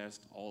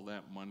reinvest all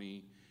that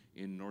money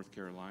in North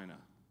Carolina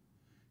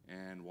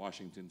and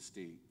Washington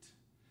State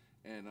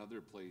and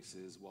other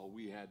places, while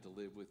we had to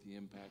live with the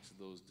impacts of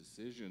those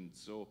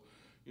decisions. So,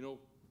 you know,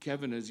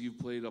 Kevin, as you've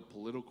played a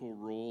political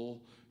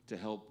role to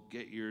help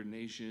get your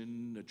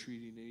nation a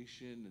treaty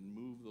nation and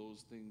move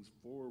those things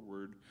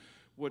forward,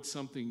 what's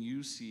something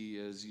you see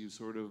as you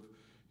sort of,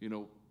 you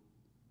know,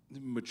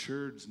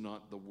 matured's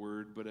not the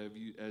word, but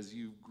as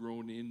you've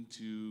grown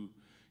into,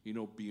 you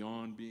know,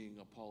 beyond being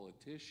a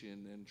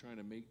politician and trying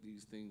to make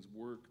these things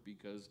work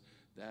because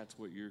that's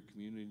what your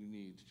community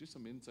needs. Just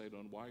some insight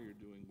on why you're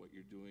doing what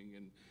you're doing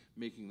and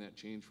making that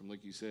change from,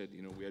 like you said,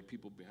 you know, we had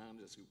people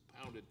behind us who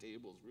pounded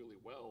tables really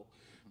well,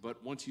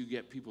 but once you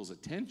get people's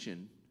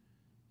attention,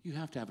 you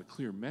have to have a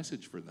clear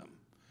message for them.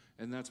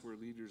 And that's where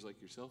leaders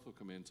like yourself will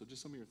come in. So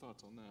just some of your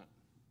thoughts on that.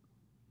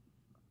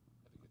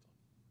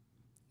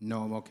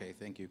 No, I'm okay,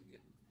 thank you.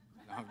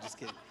 No, I'm just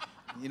kidding.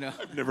 You know.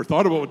 I've never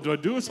thought about what do I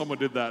do if someone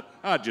did that.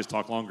 I'd just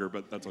talk longer,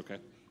 but that's okay.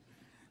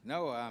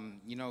 No,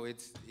 you know,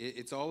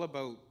 it's all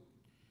about,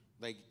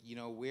 like, you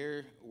know,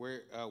 we're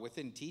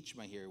within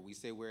Tiic here. We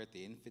say we're at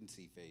the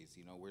infancy phase.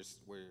 You know,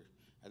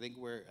 I think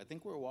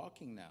we're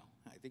walking now.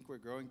 I think we're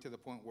growing to the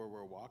point where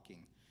we're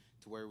walking,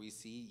 to where we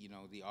see, you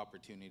know, the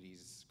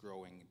opportunities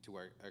growing, to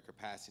our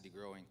capacity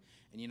growing.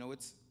 And you know,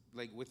 it's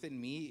like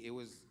within me, it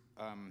was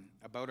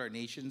about our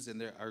nations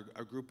and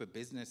our group of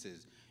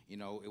businesses. You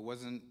know, it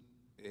wasn't,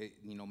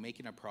 you know,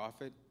 making a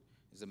profit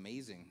is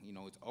amazing. You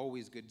know, it's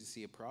always good to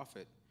see a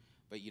profit.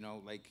 But, you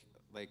know, like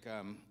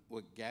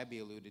what Gaby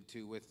alluded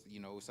to with, you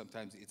know,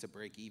 sometimes it's a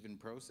break-even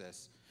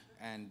process.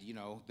 And, you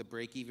know, the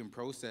break-even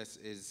process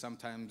is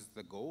sometimes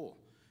the goal,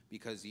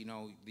 because, you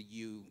know,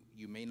 you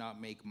may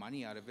not make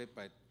money out of it,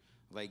 but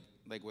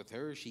like with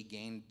her, she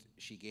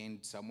gained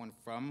someone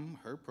from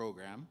her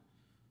program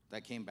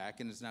that came back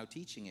and is now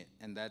teaching it.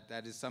 And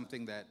that is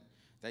something that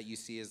you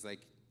see as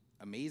like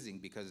amazing,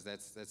 because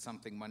that's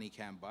something money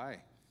can't buy.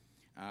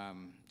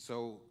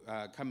 So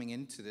coming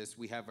into this,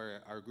 we have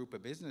our group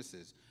of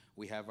businesses.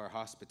 We have our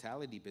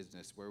hospitality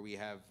business, where we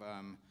have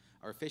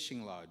our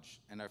fishing lodge,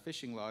 and our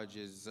fishing lodge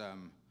is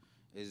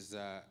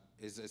a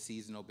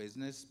seasonal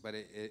business, but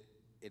it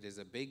is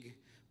a big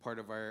part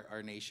of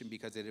our nation,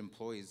 because it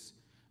employs,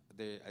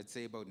 I'd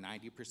say about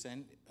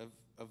 90%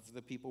 of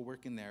the people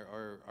working there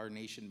are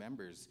nation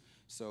members.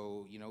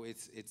 So, you know,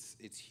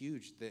 it's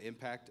huge. The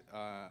impact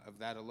of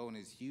that alone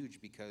is huge,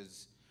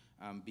 because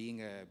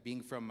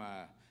being from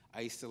a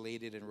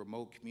isolated and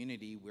remote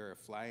community, we're a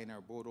fly in our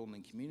boat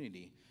only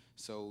community.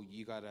 So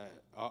you gotta,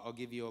 I'll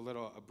give you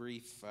a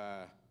brief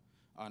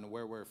on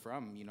where we're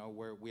from. You know,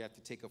 where we have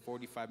to take a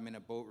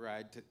 45-minute boat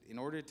ride in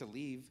order to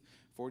leave.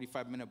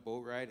 45-minute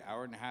boat ride,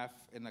 hour and a half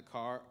in the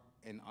car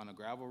and on a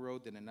gravel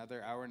road, then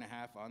another hour and a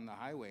half on the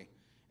highway,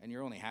 and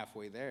you're only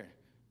halfway there.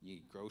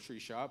 You grocery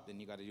shop, then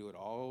you got to do it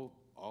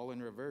all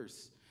in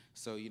reverse.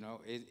 So, you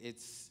know,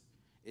 it's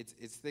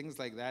things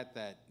like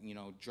that, you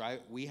know,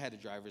 we had a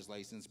driver's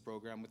license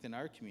program within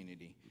our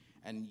community,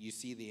 and you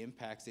see the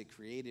impacts it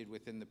created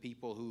within the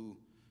people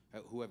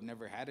who have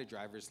never had a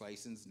driver's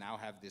license now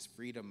have this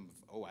freedom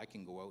of, oh, I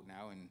can go out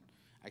now and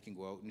I can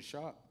go out and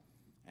shop.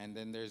 And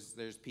then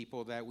there's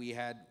people that we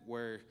had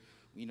where,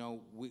 you know,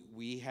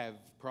 we have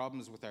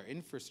problems with our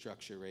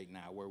infrastructure right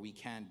now, where we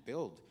can't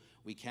build.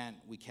 We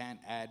can't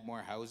add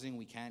more housing.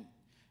 We can't,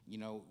 you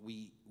know,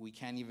 we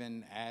can't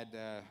even add,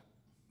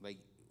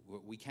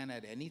 we can't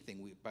add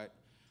anything. But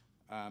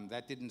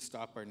that didn't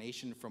stop our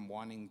nation from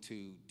wanting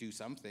to do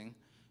something.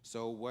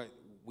 So what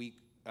we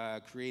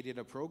created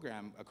a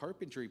program, a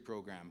carpentry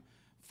program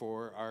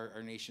for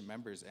our nation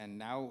members. And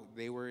now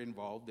they were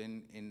involved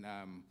in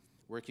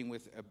working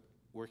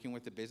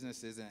with the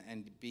businesses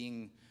and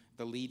being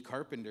the lead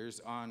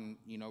carpenters on,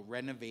 you know,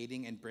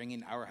 renovating and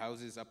bringing our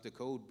houses up to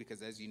code,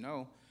 because as you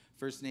know,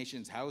 First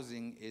Nations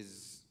housing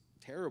is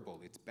terrible,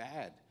 it's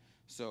bad.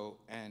 So,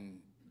 and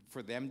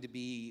for them to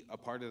be a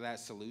part of that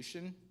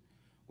solution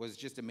was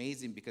just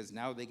amazing, because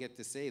now they get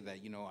to say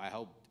that, you know, I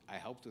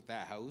helped with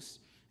that house,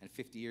 and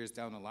 50 years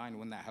down the line,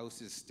 when that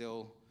house is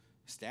still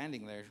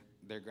standing there,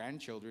 their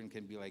grandchildren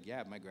can be like,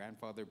 yeah, my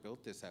grandfather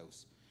built this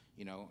house,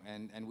 you know.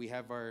 And we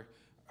have our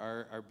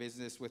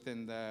business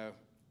within the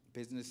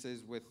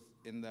businesses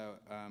within the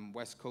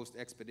West Coast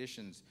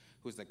Expeditions,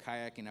 who's the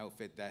kayaking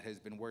outfit that has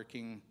been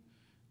working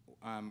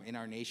in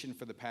our nation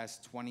for the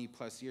past 20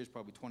 plus years,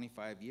 probably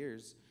 25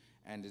 years,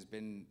 and it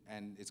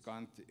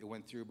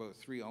went through about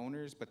 3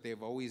 owners, but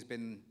they've always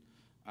been,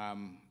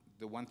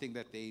 the one thing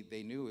that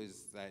they knew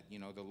is that, you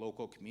know, the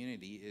local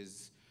community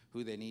is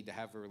who they need to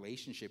have a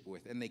relationship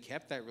with, and they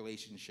kept that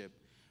relationship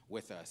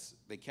with us.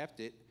 They kept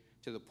it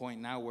to the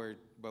point now where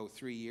about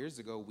 3 years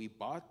ago we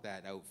bought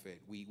that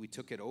outfit. We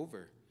took it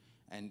over,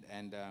 and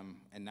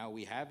now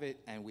we have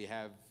it, and we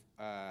have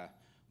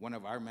one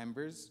of our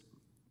members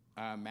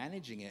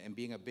managing it and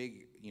being a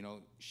big, you know,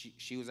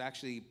 she was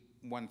actually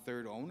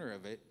 1/3 owner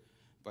of it,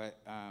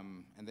 but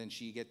and then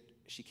she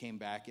came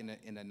back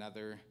in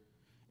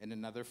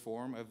another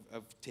form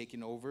of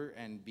taking over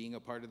and being a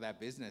part of that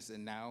business.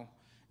 And now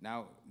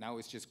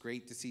it's just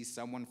great to see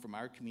someone from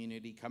our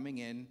community coming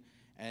in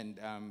and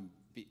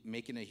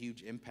making a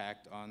huge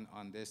impact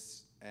on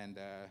this. And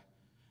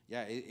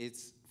Yeah,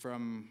 it's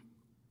from,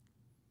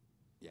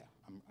 yeah,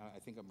 I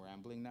think I'm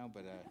rambling now,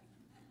 but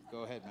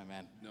go ahead, my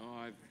man. No,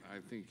 I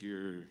think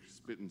you're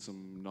spitting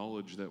some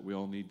knowledge that we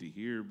all need to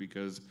hear,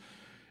 because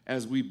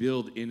as we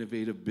build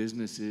innovative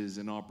businesses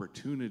and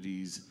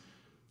opportunities,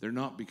 they're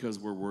not because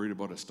we're worried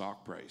about a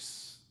stock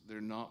price. They're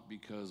not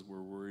because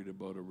we're worried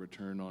about a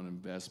return on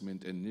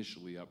investment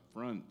initially up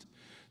front.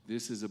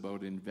 This is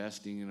about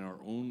investing in our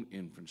own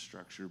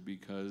infrastructure,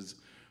 because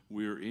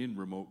we're in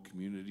remote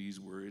communities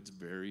where it's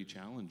very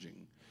challenging.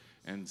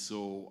 And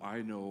so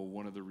I know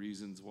one of the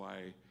reasons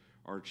why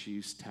our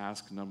chiefs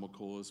task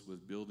Nanwakolas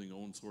with building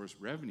own source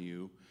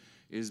revenue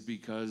is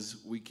because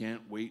we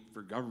can't wait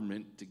for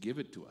government to give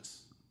it to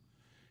us.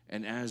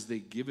 And as they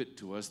give it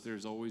to us,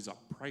 there's always a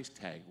price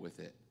tag with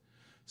it.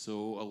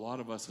 So a lot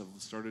of us have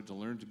started to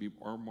learn to be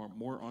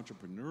more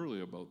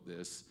entrepreneurial about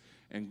this,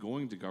 and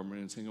going to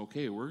government and saying,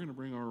 okay, we're going to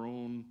bring our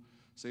own,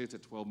 say it's a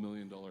 $12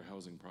 million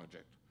housing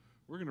project.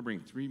 We're going to bring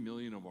 $3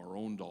 million of our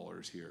own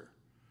dollars here.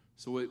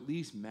 So at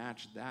least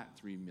match that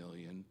 $3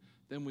 million.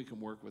 Then we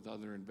can work with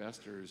other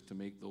investors to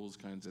make those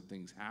kinds of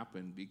things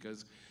happen,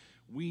 because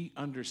we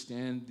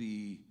understand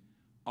the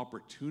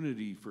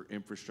opportunity for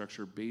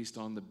infrastructure based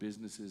on the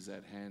businesses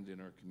at hand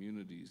in our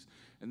communities.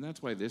 And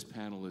that's why this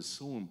panel is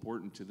so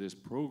important to this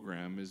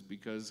program, is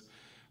because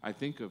I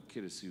think of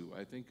Kitasoo,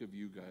 I think of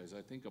you guys,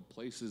 I think of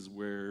places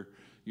where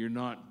you're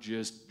not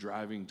just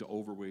driving to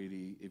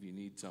Overweighty if you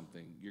need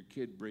something. Your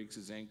kid breaks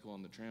his ankle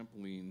on the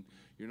trampoline,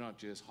 you're not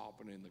just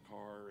hopping in the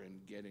car and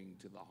getting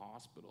to the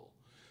hospital.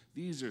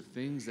 These are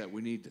things that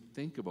we need to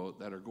think about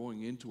that are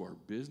going into our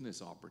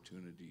business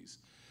opportunities.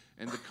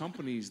 And the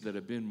companies that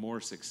have been more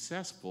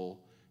successful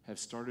have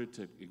started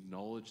to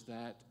acknowledge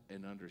that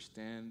and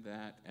understand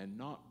that and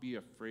not be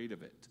afraid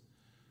of it.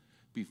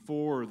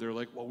 Before, they're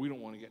like, well, we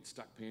don't want to get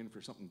stuck paying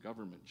for something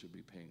government should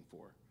be paying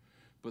for.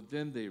 But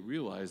then they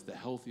realize the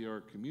healthier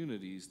our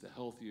communities, the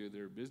healthier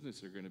their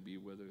business are going to be,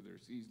 whether they're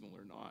seasonal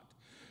or not.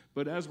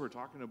 But as we're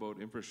talking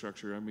about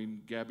infrastructure, I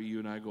mean, Gaby, you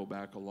and I go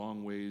back a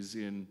long ways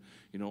in,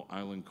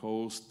 Island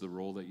Coast, the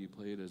role that you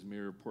played as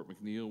Mayor of Port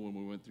McNeill when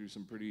we went through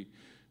some pretty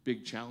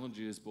big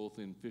challenges, both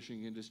in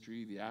fishing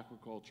industry, the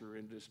aquaculture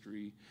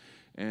industry.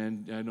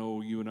 And I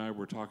know you and I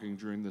were talking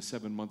during the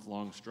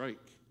 7-month-long strike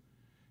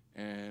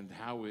and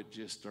how it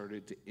just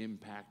started to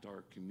impact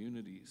our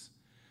communities.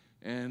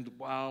 And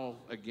while,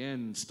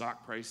 again,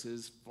 stock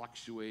prices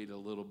fluctuate a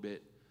little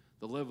bit,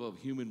 the level of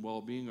human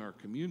well-being in our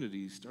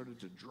communities started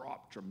to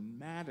drop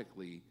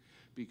dramatically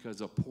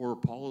because of poor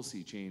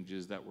policy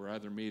changes that were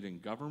either made in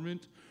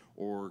government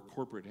or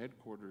corporate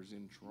headquarters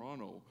in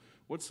Toronto.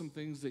 What's some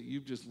things that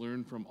you've just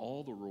learned from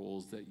all the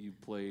roles that you've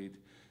played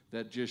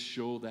that just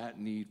show that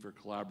need for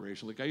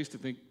collaboration? Like, I used to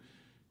think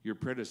your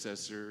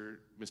predecessor,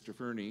 Mr.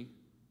 Fernie,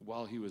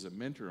 while he was a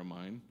mentor of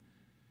mine,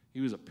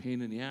 he was a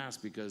pain in the ass,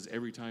 because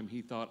every time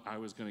he thought I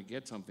was going to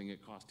get something,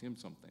 it cost him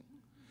something.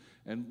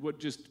 And what,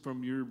 just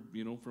from your,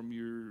 from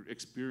your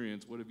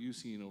experience, what have you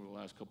seen over the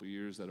last couple of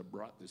years that have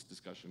brought this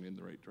discussion in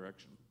the right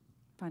direction?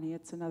 Funny,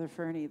 it's another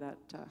Fernie that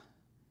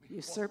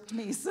usurped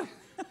me. So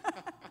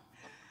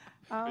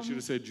I should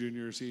have said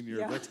junior or senior.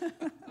 Yeah.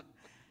 But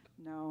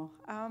No.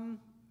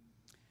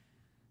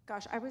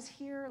 Gosh, I was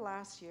here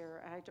last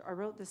year. I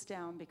wrote this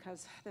down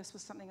because this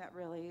was something that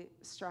really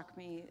struck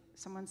me.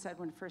 Someone said,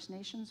 when First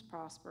Nations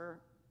prosper,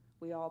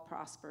 we all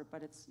prosper,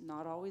 but it's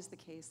not always the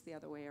case the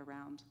other way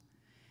around.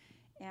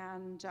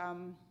 And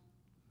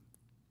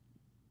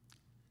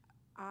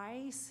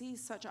I see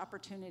such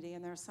opportunity,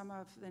 and there are some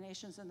of the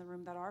nations in the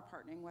room that are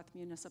partnering with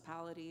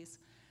municipalities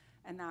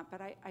and that, but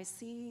I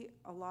see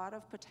a lot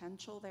of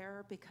potential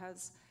there,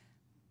 because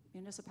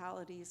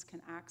municipalities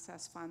can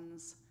access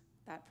funds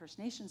that First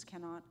Nations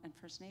cannot, and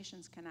First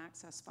Nations can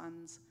access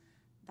funds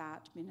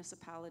that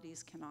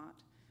municipalities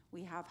cannot.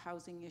 We have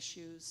housing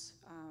issues.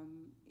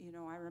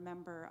 I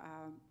remember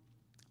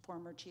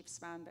former Chief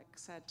Svanvik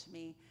said to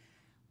me,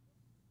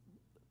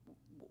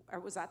 I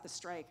was at the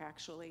strike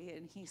actually,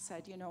 and he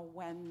said,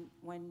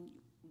 when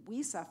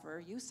we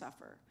suffer, you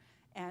suffer.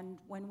 And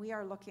when we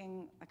are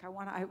looking,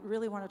 I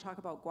really want to talk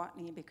about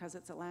Guatney, because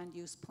it's a land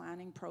use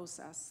planning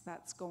process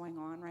that's going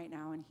on right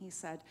now. And he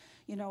said,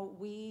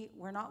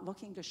 we're not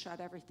looking to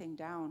shut everything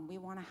down. We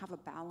want to have a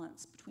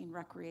balance between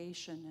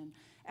recreation and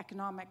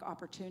economic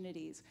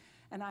opportunities.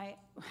 And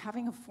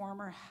having a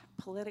former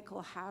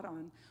political hat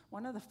on,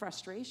 one of the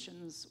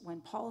frustrations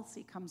when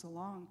policy comes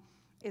along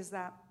is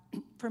that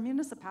for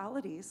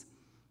municipalities,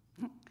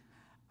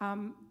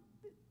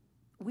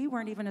 we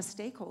weren't even a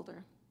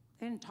stakeholder.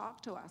 They didn't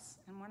talk to us.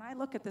 And when I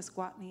look at this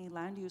Guatney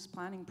land use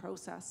planning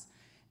process,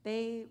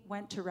 they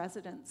went to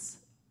residents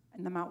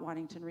in the Mount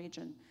Waddington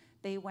region.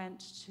 They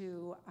went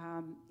to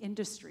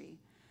industry.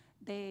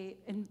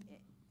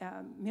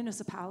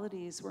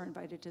 Municipalities were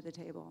invited to the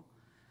table.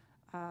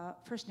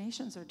 First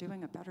Nations are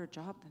doing a better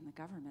job than the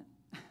government.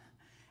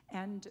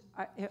 And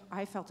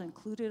I felt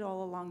included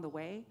all along the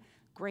way.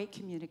 Great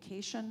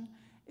communication.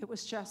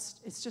 It's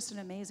just an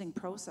amazing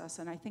process,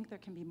 and I think there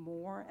can be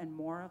more and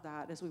more of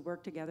that as we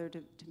work together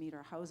to meet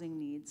our housing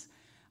needs.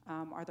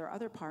 Are there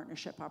other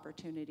partnership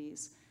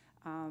opportunities?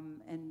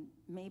 And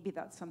maybe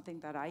that's something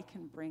that I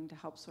can bring to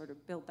help sort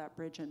of build that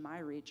bridge in my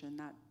region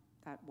that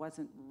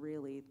wasn't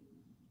really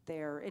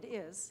there. It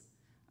is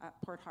at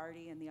Port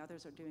Hardy, and the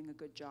others are doing a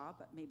good job,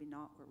 but maybe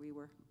not where we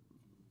were.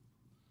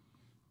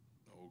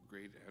 Oh,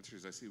 great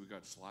answers. I see we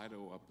got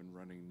Slido up and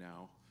running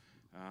now.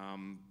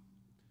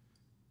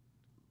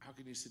 How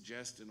can you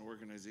suggest an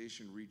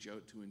organization reach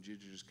out to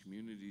Indigenous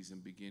communities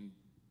and begin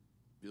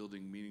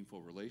building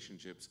meaningful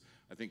relationships?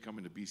 I think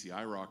coming to BC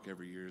IROC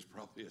every year is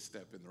probably a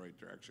step in the right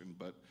direction,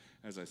 but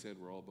as I said,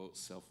 we're all about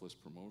selfless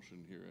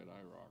promotion here at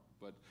IROC.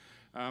 But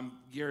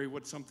Gary,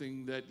 what's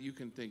something that you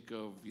can think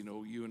of? You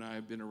know, you and I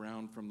have been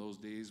around from those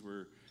days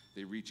where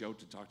they reach out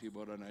to talk to you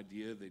about an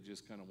idea, they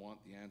just kind of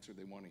want the answer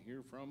they want to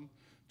hear from,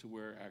 to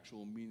where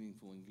actual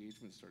meaningful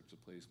engagement starts to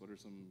place. What are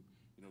some,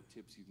 you know,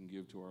 tips you can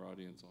give to our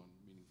audience on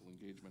meaningful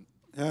engagement?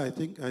 Yeah, I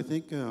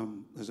think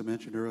as I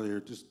mentioned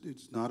earlier,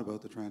 it's not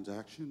about the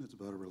transaction. It's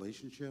about a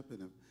relationship,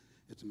 and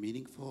it's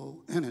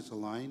meaningful and it's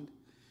aligned.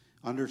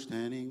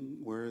 Understanding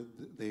where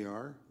they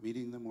are,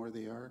 meeting them where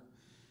they are.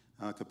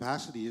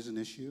 Capacity is an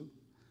issue.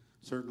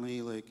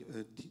 Certainly, like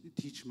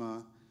Tiic,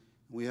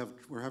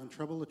 we're having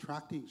trouble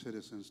attracting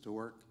citizens to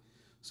work.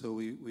 So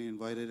we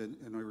invited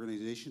an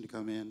organization to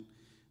come in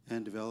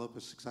and develop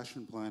a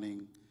succession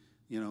planning,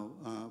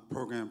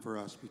 program for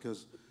us,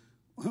 because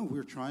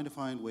we're trying to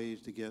find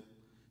ways to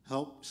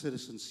help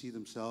citizens see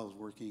themselves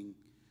working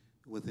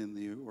within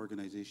the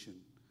organization.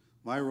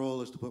 My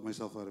role is to put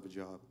myself out of a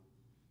job.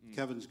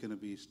 Kevin's going to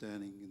be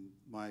standing in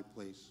my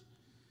place,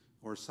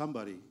 or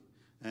somebody.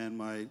 And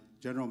my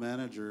general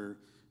manager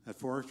at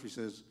forestry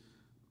says,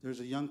 there's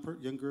a young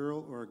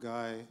girl or a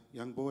guy,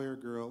 young boy or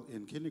girl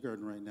in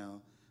kindergarten right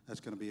now that's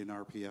going to be an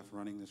RPF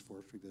running this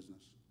forestry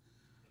business.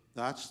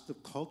 That's the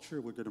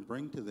culture we're going to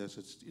bring to this.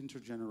 It's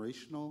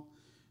intergenerational,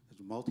 it's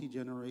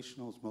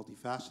multi-generational, it's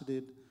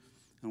multifaceted.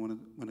 And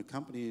when a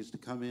company is to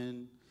come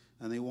in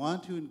and they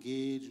want to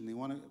engage and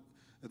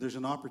if there's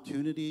an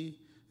opportunity,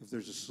 if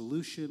there's a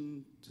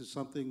solution to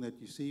something that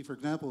you see. For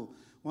example,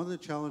 one of the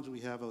challenges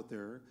we have out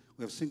there,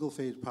 we have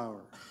single-phase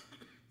power.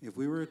 If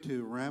we were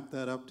to ramp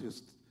that up to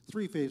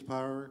three-phase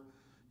power,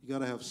 you got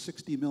to have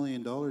 $60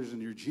 million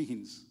in your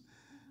genes.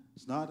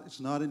 It's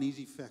not an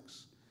easy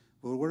fix.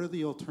 But what are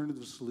the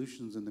alternative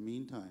solutions in the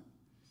meantime?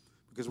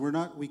 Because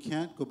we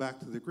can't go back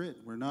to the grid.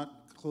 We're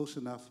not close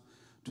enough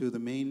to the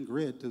main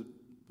grid to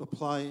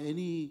apply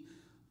any,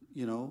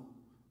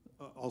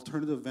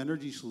 alternative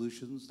energy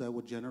solutions that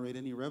would generate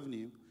any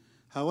revenue.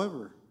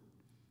 However,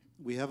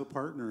 we have a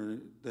partner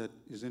that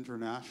is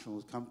international,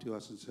 has come to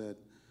us and said,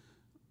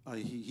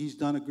 he's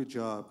done a good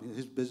job.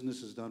 His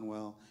business has done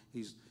well.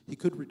 He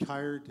could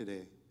retire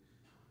today,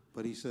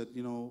 but he said,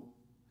 when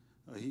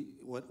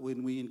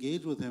we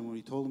engaged with him, when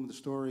we told him the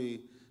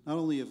story, not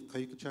only of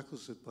Tiic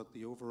Checklist, but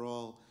the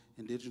overall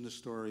Indigenous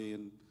story,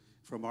 and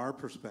from our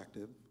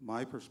perspective,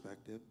 my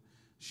perspective,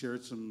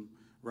 shared some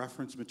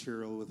reference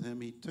material with him.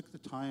 He took the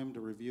time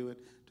to review it,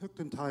 took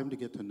the time to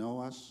get to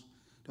know us,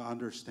 to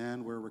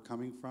understand where we're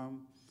coming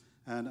from.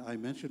 And I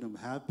mentioned to him,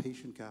 have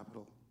patient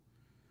capital.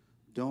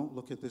 Don't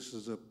look at this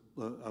as a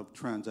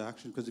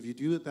transaction, because if you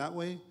do it that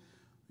way,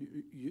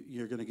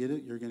 you're going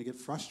to get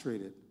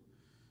frustrated,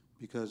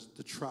 because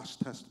the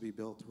trust has to be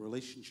built. The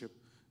relationship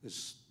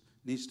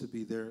needs to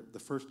be there, the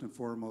first and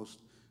foremost,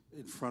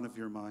 in front of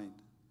your mind,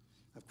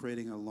 of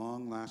creating a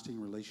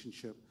long-lasting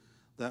relationship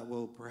that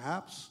will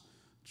perhaps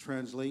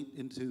translate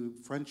into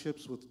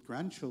friendships with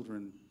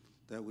grandchildren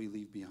that we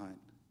leave behind,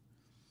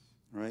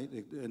 right?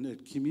 And a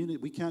community,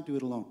 we can't do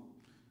it alone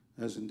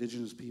as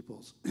Indigenous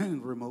peoples,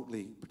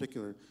 remotely, in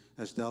particular,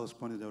 as Dallas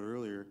pointed out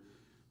earlier.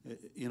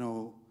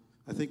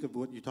 I think of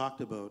what you talked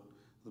about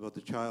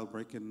the child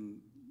breaking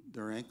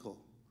their ankle.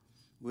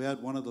 We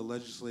had one of the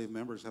legislative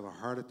members have a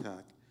heart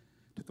attack.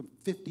 It took him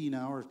 15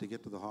 hours to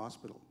get to the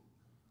hospital.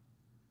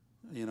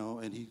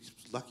 And he's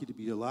lucky to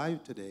be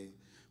alive today.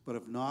 But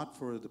if not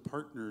for the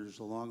partners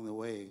along the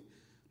way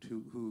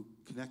who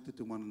connected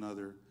to one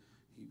another,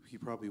 he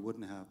probably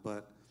wouldn't have.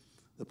 But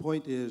the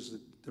point is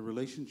that the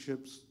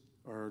relationships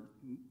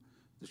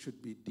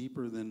should be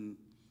deeper than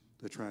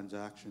the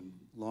transaction.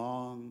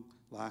 Long,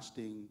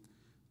 lasting,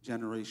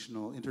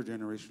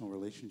 intergenerational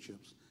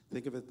relationships.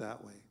 Think of it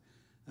that way.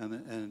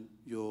 And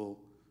you'll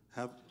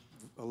have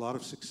a lot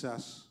of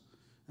success.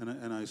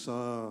 And I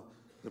saw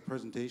the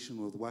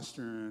presentation with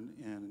Western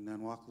and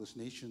Nanwakolas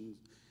nations,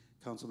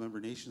 council member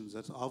nations.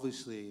 That's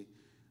obviously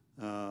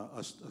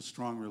a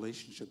strong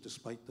relationship,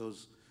 despite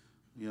those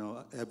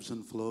ebbs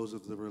and flows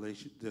of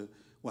the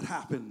what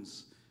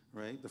happens,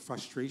 right? The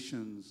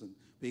frustrations, and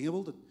being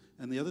able to.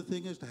 And the other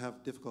thing is to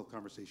have difficult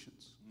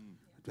conversations,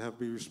 to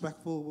be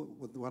respectful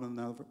with one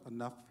another,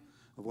 enough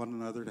of one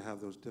another to have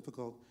those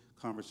difficult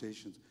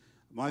conversations.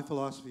 My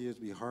philosophy is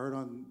be hard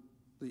on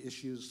the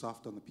issues,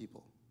 soft on the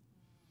people.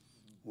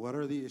 What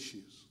are the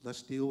issues?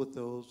 Let's deal with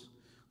those.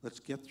 Let's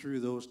get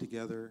through those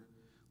together.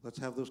 Let's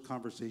have those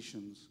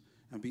conversations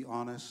and be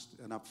honest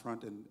and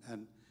upfront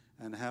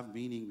and have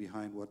meaning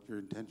behind what your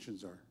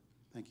intentions are.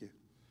 Thank you.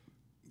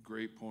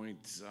 Great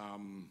point.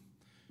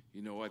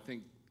 I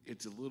think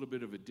it's a little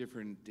bit of a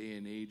different day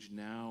and age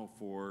now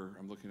for,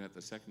 I'm looking at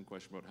the second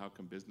question about how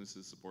can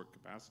businesses support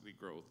capacity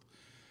growth.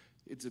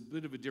 It's a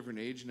bit of a different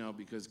age now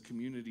because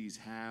communities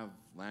have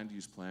land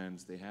use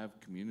plans, they have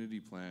community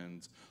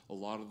plans. A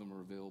lot of them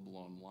are available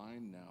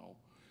online now.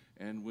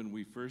 And when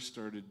we first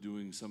started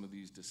doing some of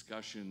these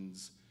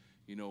discussions,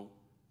 you know,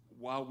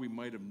 while we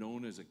might have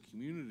known as a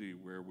community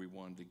where we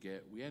wanted to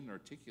get, we hadn't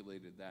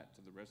articulated that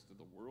to the rest of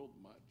the world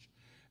much.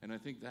 And I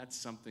think that's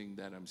something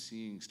that I'm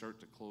seeing start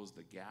to close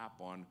the gap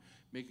on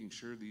making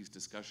sure these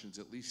discussions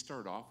at least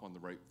start off on the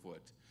right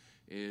foot,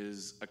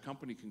 is a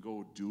company can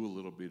go do a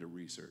little bit of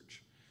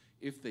research.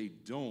 If they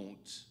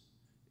don't,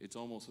 it's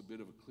almost a bit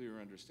of a clear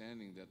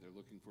understanding that they're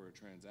looking for a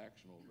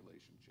transactional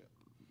relationship.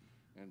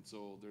 And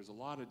so there's a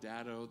lot of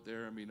data out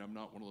there. I mean, I'm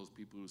not one of those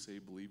people who say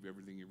believe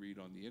everything you read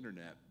on the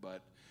internet,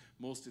 but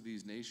most of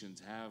these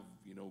nations have,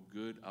 you know,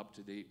 good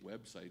up-to-date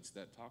websites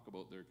that talk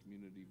about their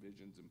community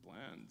visions and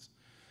plans.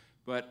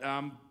 But,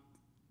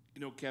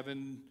 you know,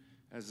 Kevin,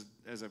 as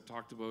I've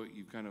talked about,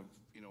 you kind of,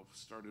 you know,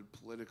 started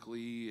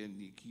politically and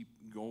you keep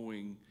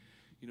going.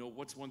 You know,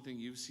 what's one thing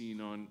you've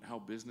seen on how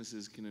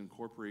businesses can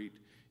incorporate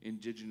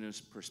Indigenous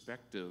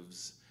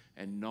perspectives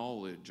and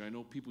knowledge? I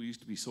know people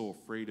used to be so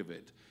afraid of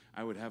it.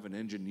 I would have an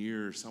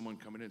engineer, someone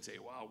come in and say,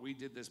 wow, we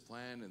did this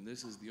plan and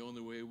this is the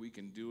only way we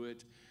can do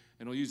it.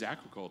 And I'll use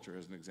aquaculture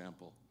as an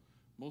example.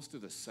 Most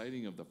of the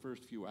siting of the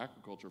first few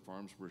aquaculture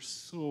farms were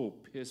so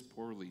piss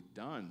poorly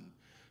done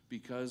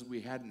because we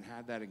hadn't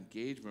had that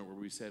engagement where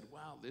we said,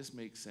 wow, this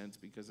makes sense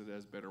because it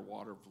has better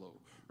water flow,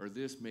 or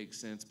this makes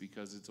sense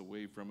because it's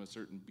away from a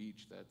certain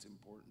beach that's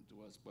important to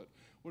us. But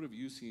what have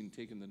you seen,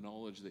 taking the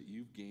knowledge that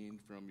you've gained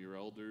from your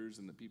elders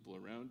and the people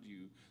around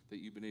you, that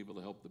you've been able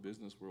to help the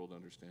business world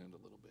understand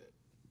a little bit?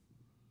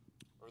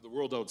 Or the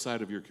world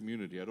outside of your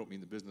community. I don't mean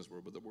the business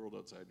world, but the world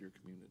outside your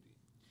community.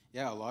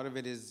 Yeah, a lot of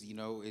it is, you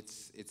know,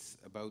 it's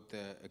about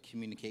the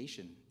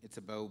communication. It's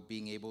about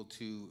being able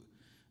to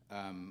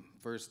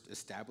first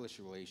establish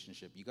a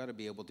relationship. You got to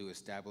be able to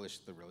establish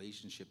the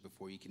relationship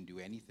before you can do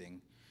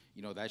anything.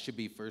 You know, that should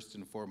be first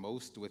and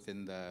foremost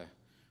within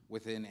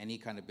any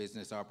kind of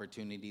business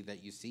opportunity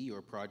that you see,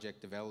 or project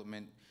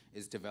development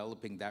is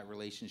developing that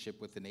relationship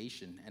with the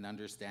nation and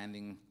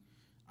understanding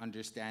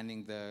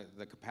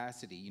the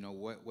capacity. You know,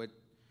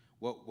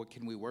 what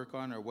can we work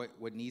on, or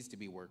what needs to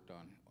be worked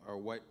on,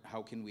 or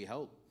how can we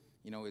help?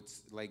 You know,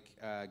 it's like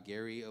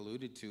Gary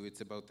alluded to,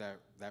 it's about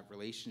that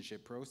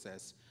relationship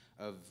process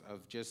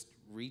of just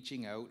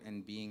reaching out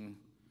and being,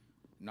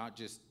 not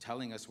just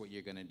telling us what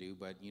you're going to do,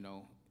 but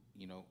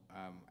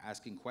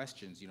asking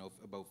questions, you know,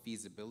 about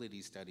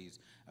feasibility studies,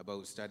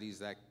 about studies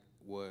that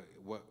what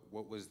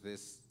was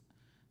this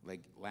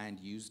like land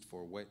used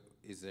for? What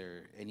is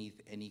there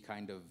any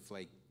kind of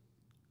like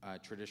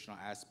traditional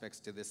aspects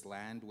to this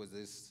land? Was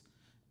this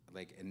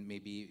like, and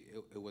maybe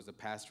it was a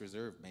past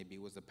reserve, maybe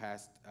it was a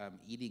past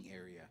eating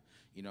area.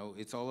 You know,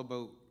 it's all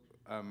about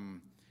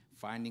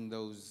finding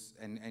those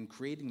and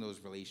creating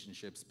those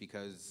relationships,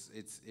 because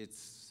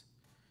it's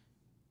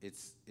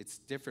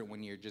different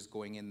when you're just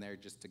going in there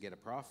just to get a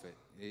profit.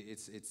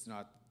 It's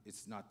not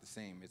the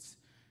same. It's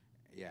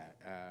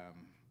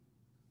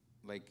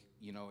like,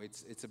 you know,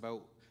 it's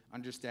about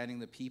understanding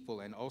the people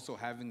and also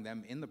having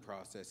them in the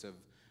process of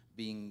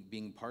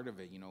being part of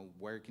it. You know,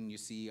 where can you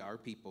see our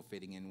people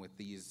fitting in with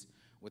these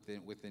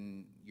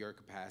within your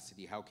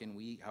capacity? How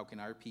can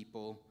our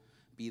people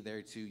be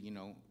there to, you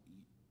know,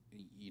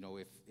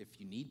 if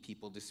you need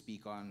people to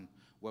speak on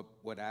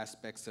what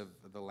aspects of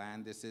the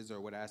land this is,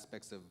 or what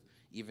aspects of,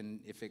 even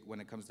when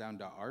it comes down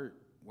to art,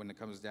 when it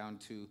comes down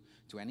to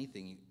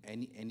anything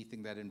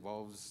that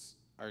involves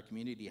our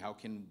community, how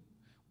can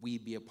we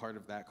be a part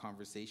of that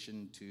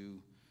conversation to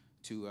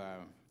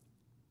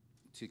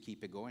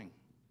keep it going?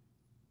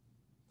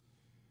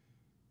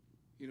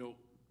 You know,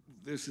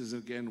 this is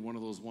again one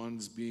of those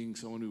ones, being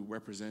someone who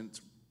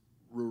represents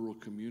rural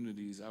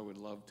communities, I would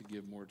love to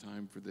give more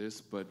time for this,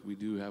 but we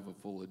do have a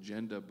full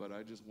agenda. But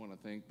I just want to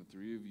thank the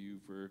three of you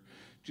for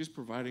just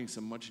providing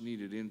some much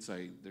needed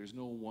insight. There's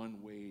no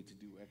one way to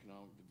do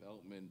economic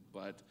development,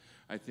 but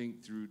I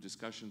think through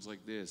discussions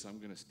like this, I'm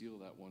going to steal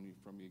that one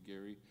from you,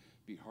 Gary.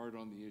 Be hard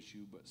on the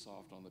issue, but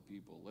soft on the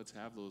people. Let's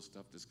have those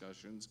tough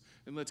discussions,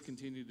 and let's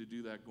continue to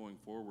do that going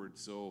forward.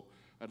 So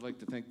I'd like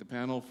to thank the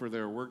panel for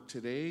their work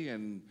today,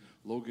 and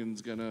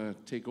Logan's going to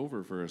take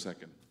over for a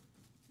second.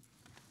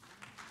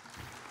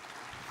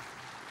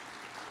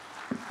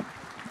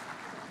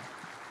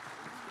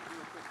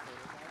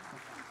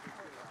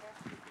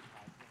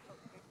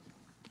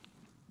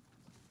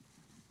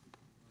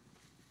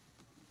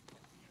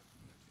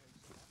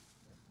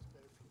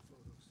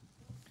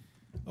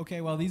 Okay,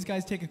 while these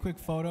guys take a quick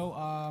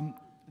photo,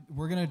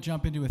 we're going to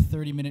jump into a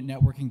 30-minute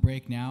networking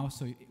break now,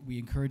 so we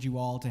encourage you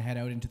all to head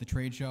out into the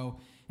trade show,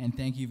 and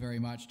thank you very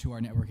much to our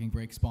networking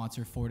break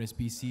sponsor, Fortis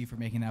BC, for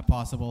making that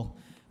possible.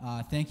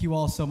 Thank you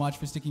all so much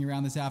for sticking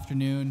around this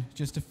afternoon.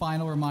 Just a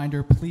final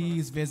reminder,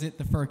 please visit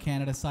the Fur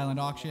Canada silent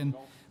auction.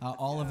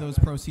 All of those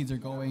proceeds are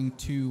going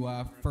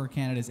to Fur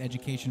Canada's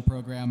education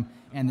program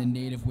and the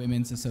Native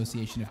Women's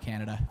Association of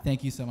Canada.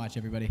 Thank you so much,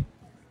 everybody.